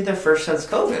 This would be their first since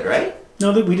COVID, right?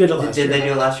 No, we did it last year. Did they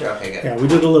do it last year? Okay, good. Yeah, we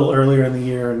did it a little earlier in the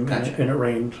year, and it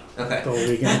rained the whole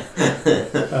weekend.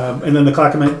 And then the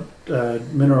Clackamas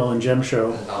Mineral and Gem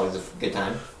Show. It's always a good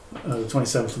time. The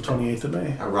 27th and 28th of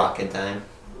May. A rockin' time.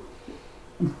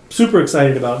 Super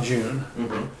excited about June.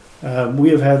 Mm-hmm. We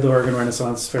have had the Oregon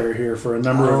Renaissance Fair here for a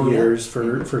number of years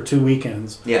for 2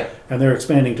 weekends. Yeah. And they're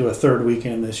expanding to a third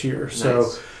weekend this year. Nice.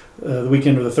 So the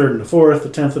weekend of the 3rd and the 4th, the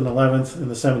 10th and 11th,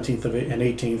 and the 17th and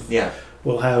 18th. Yeah.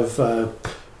 We'll have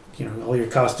all your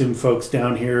costume folks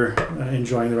down here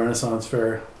enjoying the Renaissance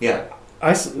Fair. Yeah.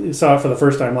 I saw it for the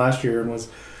first time last year and was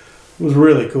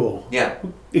really cool. Yeah.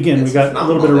 Again, we got a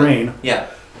little bit of rain. Yeah.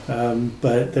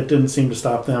 But that didn't seem to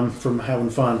stop them from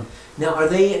having fun. Now, are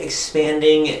they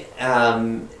expanding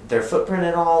their footprint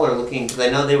at all, or looking? Because I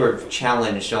know they were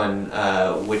challenged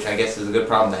on, which I guess is a good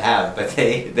problem to have, but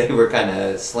they were kind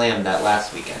of slammed that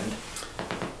last weekend.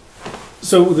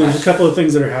 So there's a couple of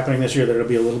things that are happening this year that will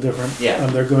be a little different. Yeah.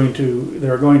 They're going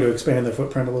to expand their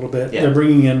footprint a little bit. Yeah. They're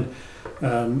bringing in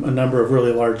a number of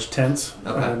really large tents.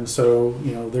 Okay. So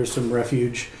there's some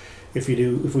refuge. If we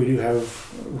do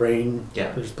have rain,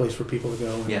 yeah. there's a place for people to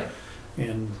go. Yeah.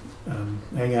 And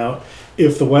hang out.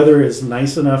 If the weather is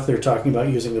nice enough, they're talking about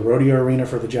using the rodeo arena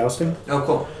for the jousting. Oh,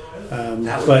 cool.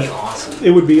 That would be awesome.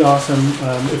 It would be awesome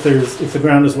if the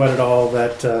ground is wet at all.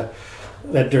 That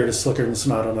dirt is slicker than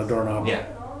snot on a doorknob. Yeah.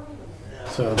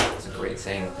 So that's a great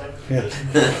saying. Yeah.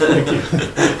 Thank you.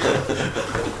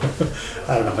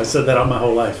 I don't know. I said that all my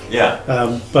whole life. Yeah.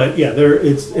 But yeah,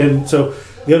 so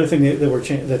the other thing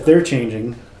that they're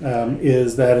changing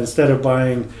is that instead of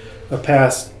buying a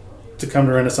pass to come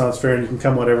to Renaissance Fair and you can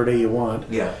come whatever day you want,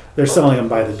 they're selling them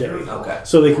by the day. Okay.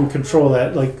 So they can control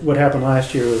that. Like what happened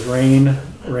last year was rain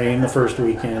the first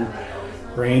weekend,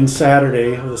 rain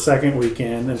Saturday the second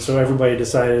weekend, and so everybody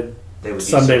decided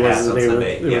Sunday was the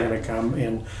day they were going to come,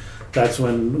 and that's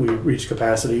when we reached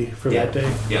capacity for that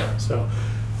day. Yeah. So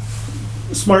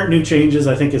smart new changes.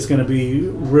 I think it's going to be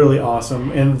really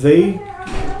awesome, and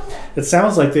it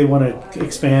sounds like they want to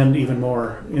expand even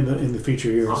more in the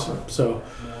future years. Awesome. So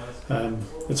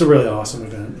it's a really awesome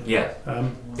event. Yeah.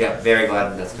 Very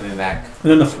glad that's coming back.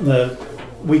 And then the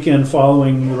weekend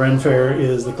following the Ren Fair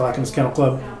is the Clackamas Kennel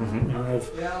Club. Mm-hmm.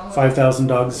 We have 5,000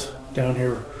 dogs down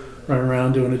here running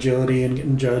around doing agility and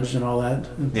getting judged and all that.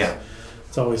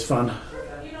 It's always fun.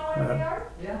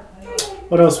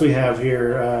 What else we have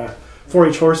here?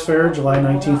 4-H Horse Fair, July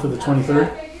 19th to the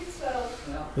 23rd.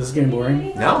 This is getting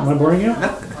boring. No. Am I boring you? No,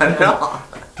 not at all.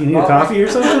 Do you need a coffee or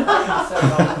something?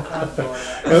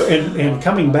 and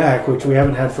coming back, which we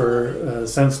haven't had for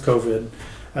since COVID,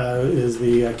 is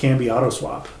the Canby Auto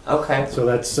Swap. Okay. So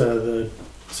that's the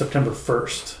September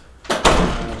 1st.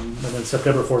 And then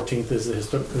September 14th is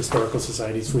the Historical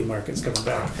Society's flea market's coming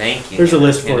back. Thank you. There's a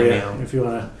list for you if you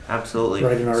want to absolutely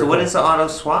write an article. So what is the auto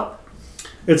swap?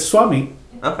 It's swap meet.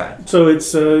 Okay. So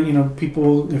it's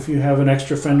people, if you have an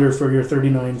extra fender for your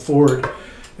 39 Ford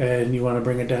and you want to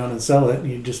bring it down and sell it,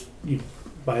 you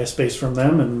buy a space from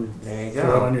them and there you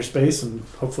throw it on your space, and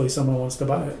hopefully someone wants to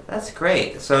buy it. That's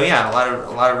great. So yeah, a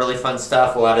lot of really fun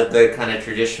stuff. A lot of the kind of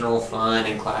traditional fun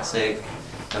and classic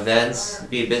events. It'll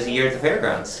be a busy year at the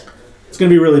fairgrounds. It's going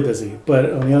to be really busy,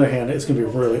 but on the other hand, it's going to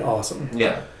be really awesome.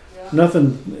 Yeah.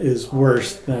 Nothing is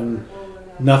worse than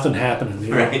nothing happening.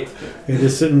 Right. You're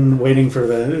just sitting waiting for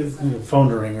the phone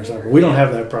to ring or something. We don't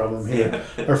have that problem here.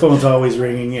 Our phone's always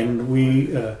ringing, and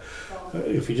we,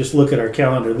 if you just look at our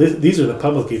calendar, these are the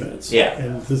public events. Yeah.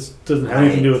 And this doesn't have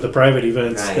anything to do with the private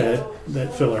events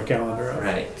that fill our calendar up.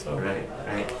 Right. So. Right.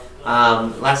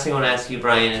 Last thing I want to ask you,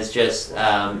 Brian, is just,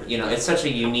 it's such a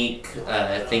unique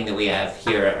thing that we have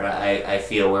here, I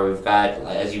feel, where we've got,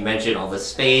 as you mentioned, all the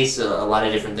space, a lot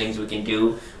of different things we can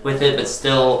do with it, but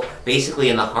still basically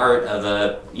in the heart of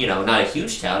a, not a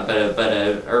huge town, but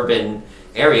a urban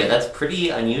area. That's pretty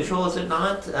unusual, is it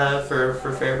not,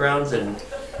 for fairgrounds and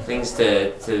things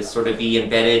to sort of be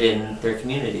embedded in their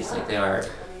communities like they are,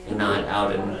 and not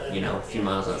out in, a few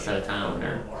miles outside of town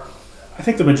or... I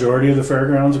think the majority of the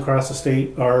fairgrounds across the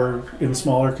state are in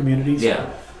smaller communities. Yeah.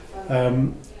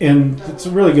 And it's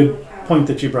a really good point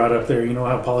that you brought up there. You know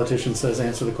how a politician says,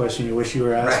 answer the question you wish you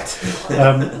were asked.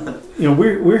 Right.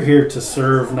 We're here to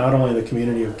serve not only the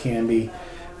community of Canby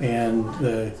and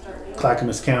the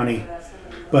Clackamas County,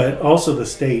 but also the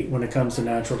state when it comes to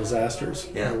natural disasters.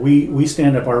 Yeah. We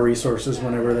stand up our resources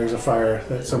whenever there's a fire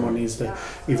that someone needs to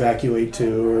evacuate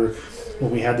to, or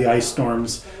when we had the ice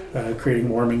storms, creating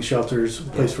warming shelters, a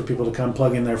place for people to come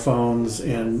plug in their phones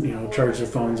and charge their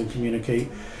phones and communicate.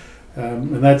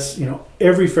 And that's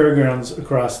every fairgrounds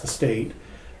across the state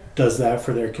does that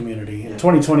for their community. And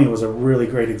 2020 was a really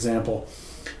great example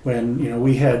when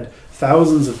we had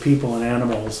thousands of people and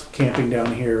animals camping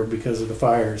down here because of the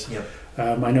fires. Yep.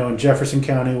 I know in Jefferson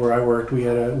County where I worked, we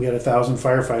had 1,000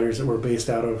 firefighters that were based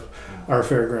out of our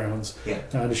fairgrounds. Yeah.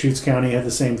 Deschutes County had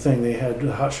the same thing. They had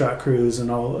hot shot crews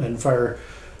and fire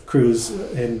crews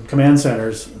and command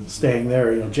centers staying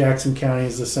there. Jackson County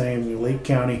is the same. Lake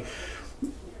County.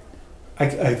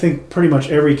 I think pretty much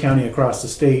every county across the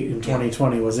state in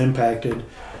 2020 was impacted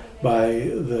by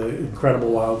the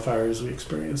incredible wildfires we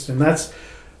experienced, and that's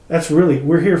really,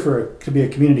 we're here to be a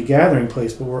community gathering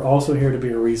place, but we're also here to be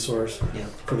a resource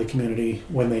for the community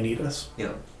when they need us.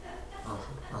 Yeah.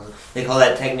 Awesome. They call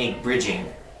that technique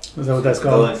bridging. Is that what that's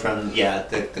called? Going from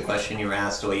the question you were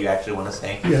asked to what you actually want to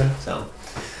say. Yeah. So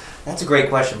that's a great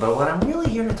question, but what I'm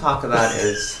really here to talk about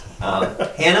is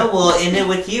Hannah, we'll end it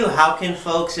with you. How can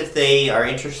folks, if they are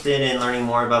interested in learning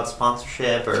more about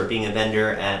sponsorship or being a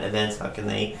vendor at events, how can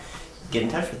they get in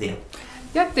touch with you?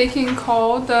 Yep, they can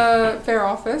call the fair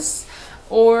office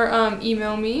or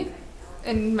email me.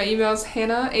 And my email is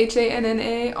Hannah,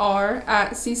 HANNAR,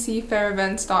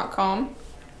 @ccfairevents.com.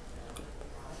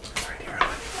 It's right here. The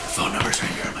phone number's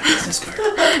right here on my business card.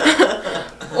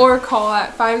 Or call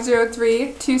at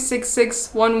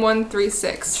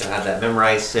 503-266-1136. Should have that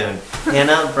memorized soon.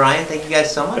 Hannah, Brian, thank you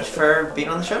guys so much for being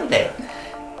on the show today.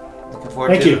 Looking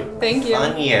forward to Thank you. a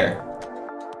fun year.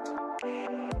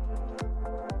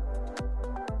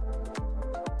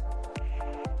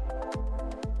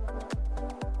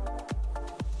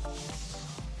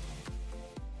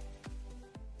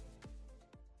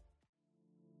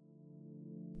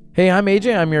 Hey, I'm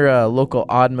AJ. I'm your local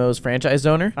Oddmos franchise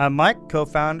owner. I'm Mike,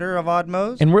 co-founder of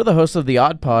Oddmos. And we're the hosts of The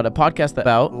Odd Pod, a podcast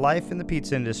about life in the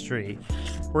pizza industry.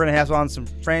 We're going to have on some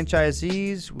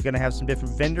franchisees. We're going to have some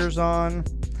different vendors on.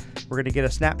 We're going to get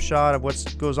a snapshot of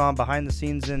what goes on behind the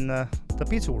scenes in the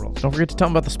pizza world. Don't forget to tell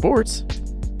them about the sports.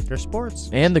 There's sports.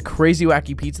 And the crazy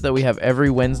wacky pizza that we have every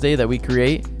Wednesday that we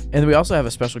create. And we also have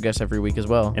a special guest every week as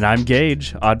well. And I'm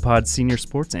Gage, Odd Pod's senior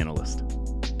sports analyst.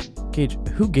 Gage,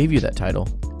 who gave you that title?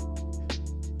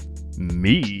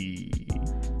 Me.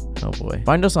 Oh boy.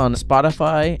 Find us on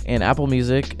Spotify and Apple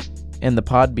Music and the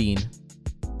Podbean.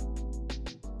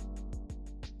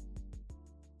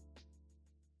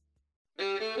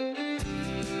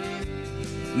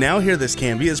 Now Hear This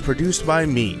Can Be is produced by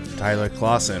me, Tyler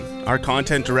Clausen. Our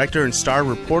content director and star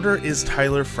reporter is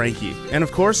Tyler Frankie. And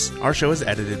of course, our show is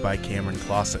edited by Cameron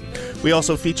Clausen. We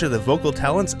also feature the vocal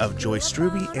talents of Joyce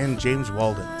Struby and James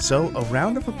Walden. So a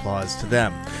round of applause to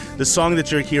them. The song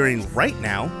that you're hearing right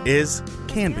now is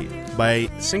Can Be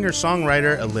by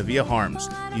singer-songwriter Olivia Harms,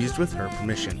 used with her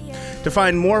permission. To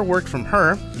find more work from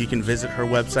her, you can visit her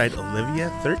website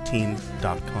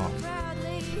olivia13.com.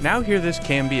 Now Hear This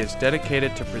Can Be is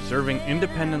dedicated to preserving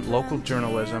independent local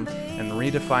journalism and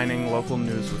redefining local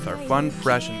news with our fun,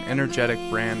 fresh, and energetic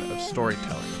brand of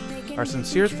storytelling. Our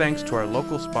sincere thanks to our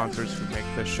local sponsors who make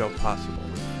this show possible.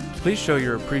 Please show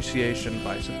your appreciation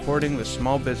by supporting the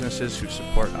small businesses who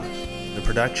support us. The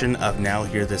production of Now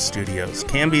Hear This Studios,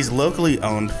 Canby's locally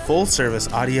owned,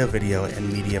 full-service audio, video,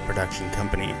 and media production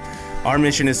company. Our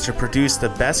mission is to produce the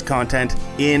best content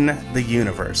in the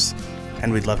universe,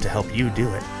 and we'd love to help you do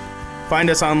it. Find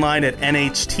us online at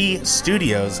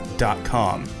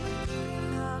nhtstudios.com.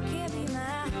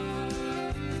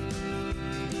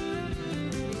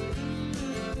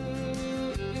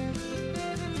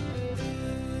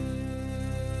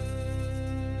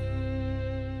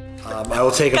 I will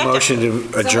take a motion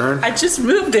to adjourn. I just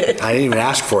moved it. I didn't even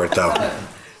ask for it, though.